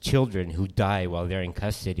relatives, children, who die while they're in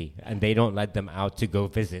custody, and they don't let them out to go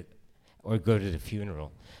visit or go to the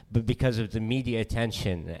funeral. But because of the media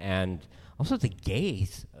attention and also the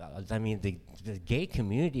gays, the gay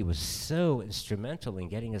community was so instrumental in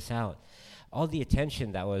getting us out. All the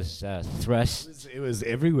attention that was thrust. It was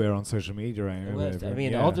everywhere on social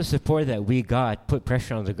media. All the support that we got put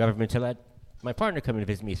pressure on the government to let my partner come and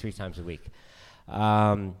visit me 3 times a week.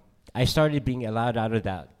 I started being allowed out of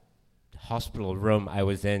that hospital room I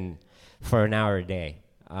was in for an hour a day.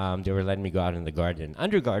 They were letting me go out in the garden,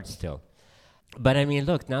 under guard still. But I mean,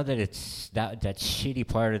 look, now that it's that shitty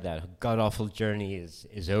part of that god-awful journey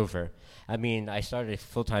is over, I mean, I started a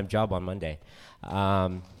full-time job on Monday. That's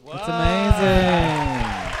amazing.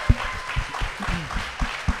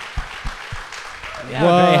 Yeah,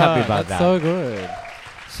 I'm very happy about that. That's so good.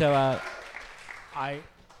 So,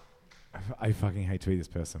 I fucking hate to be this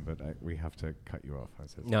person, but we have to cut you off.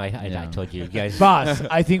 I told you guys. But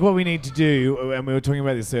I think what we need to do, and we were talking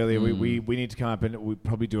about this earlier, we need to come up and we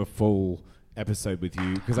probably do a full episode with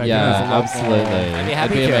you, because I think there's a lot absolutely.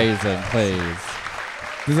 It'd be amazing, please.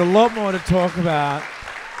 There's a lot more to talk about.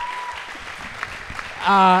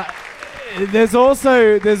 There's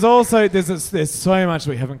so much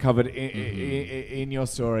we haven't covered in your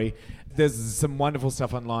story. there's some wonderful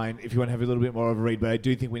stuff online if you want to have a little bit more of a read, but I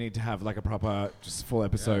do think we need to have like a proper, just full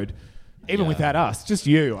episode. Even without us, just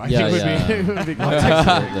you. I think would be great.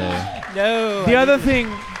 No. The other thing...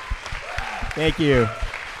 Thank you.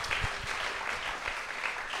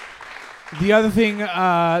 The other thing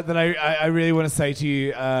that I really want to say to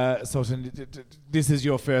you, Sultan, this is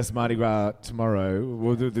your first Mardi Gras tomorrow.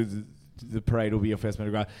 Well, the parade will be your first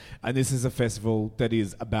Mardi Gras. And this is a festival that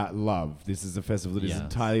is about love. This is a festival that is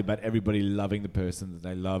entirely about everybody loving the person that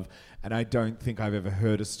they love. And I don't think I've ever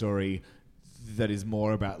heard a story that is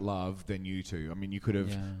more about love than you two. I mean, you could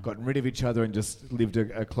have gotten rid of each other and just lived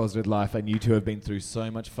a closeted life, and you two have been through so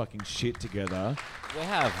much fucking shit together. We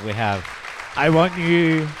have. I want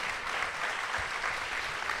you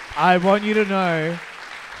to know,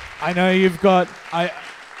 I know you've got, I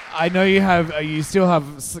know you have, you still have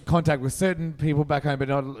contact with certain people back home, but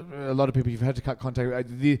not a lot of people you've had to cut contact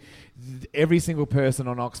with. Every single person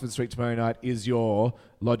on Oxford Street tomorrow night is your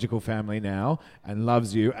logical family now and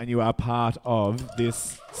loves you, and you are part of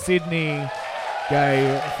this Sydney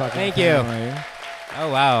gay fucking family. You.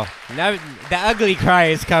 Oh, wow. Now the ugly cry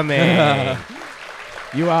is coming.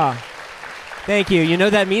 You are. Thank you. You know,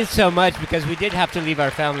 that means so much because we did have to leave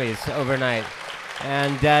our families overnight.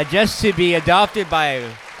 And just to be adopted by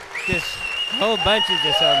this whole bunch is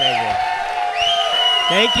just so amazing.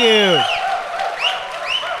 Thank you.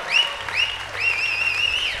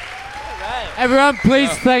 Everyone,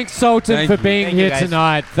 please thank Sultan for being here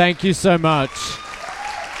tonight. Thank you so much.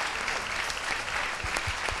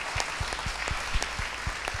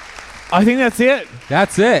 I think that's it.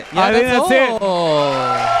 That's it. Yeah, I think that's it.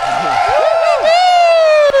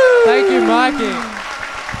 Thank you, Mikey.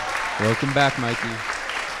 Welcome back, Mikey.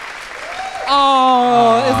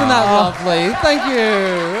 Oh, isn't that lovely? Thank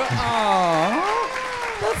you. Oh,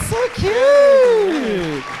 that's so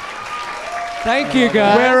cute. Thank you,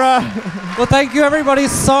 guys. Well, thank you, everybody,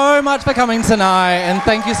 so much for coming tonight, and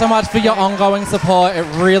thank you so much for your ongoing support. It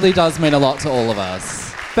really does mean a lot to all of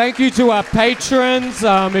us. Thank you to our patrons.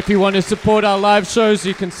 If you want to support our live shows,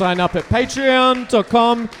 you can sign up at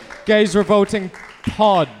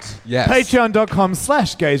patreon.com/gaysrevoltingpod. Yes.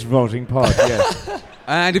 Patreon.com/gaysrevoltingpod. Yes.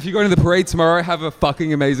 And if you go to the parade tomorrow, have a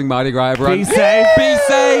fucking amazing Mardi Gras, everyone. Be safe. Be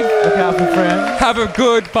safe. Look out for friends. Have a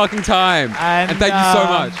good fucking time. And thank you so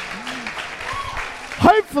much.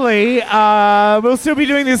 Hopefully, we'll still be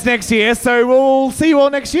doing this next year, so we'll see you all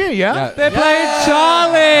next year, yeah? They're playing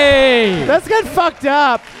Charlie! Let's get fucked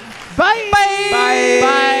up. Bye! Bye!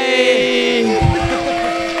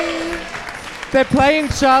 They're playing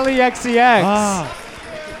Charlie XCX.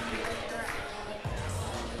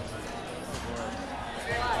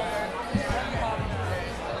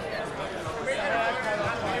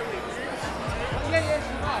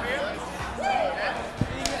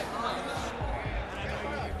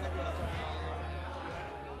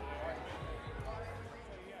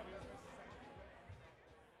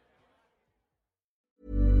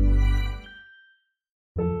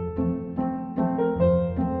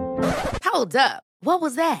 Hold up. What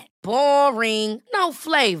was that? Boring. No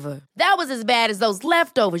flavor. That was as bad as those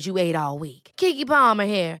leftovers you ate all week. Keke Palmer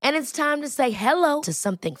here, and it's time to say hello to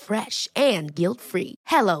something fresh and guilt-free.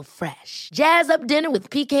 Hello Fresh. Jazz up dinner with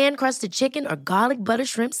pecan-crusted chicken or garlic butter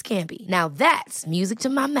shrimp scampi. Now that's music to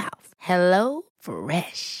my mouth. Hello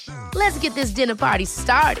Fresh. Let's get this dinner party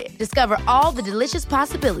started. Discover all the delicious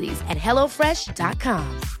possibilities at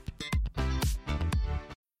hellofresh.com.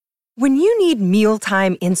 When you need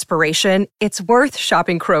mealtime inspiration, it's worth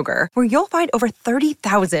shopping Kroger, where you'll find over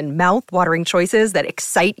 30,000 mouth-watering choices that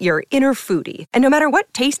excite your inner foodie. And no matter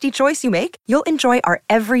what tasty choice you make, you'll enjoy our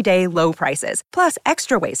everyday low prices, plus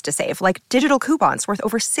extra ways to save, like digital coupons worth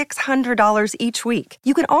over $600 each week.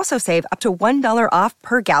 You can also save up to $1 off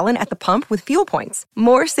per gallon at the pump with fuel points.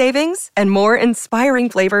 More savings and more inspiring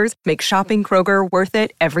flavors make shopping Kroger worth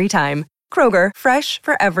it every time. Kroger, fresh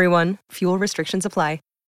for everyone. Fuel restrictions apply.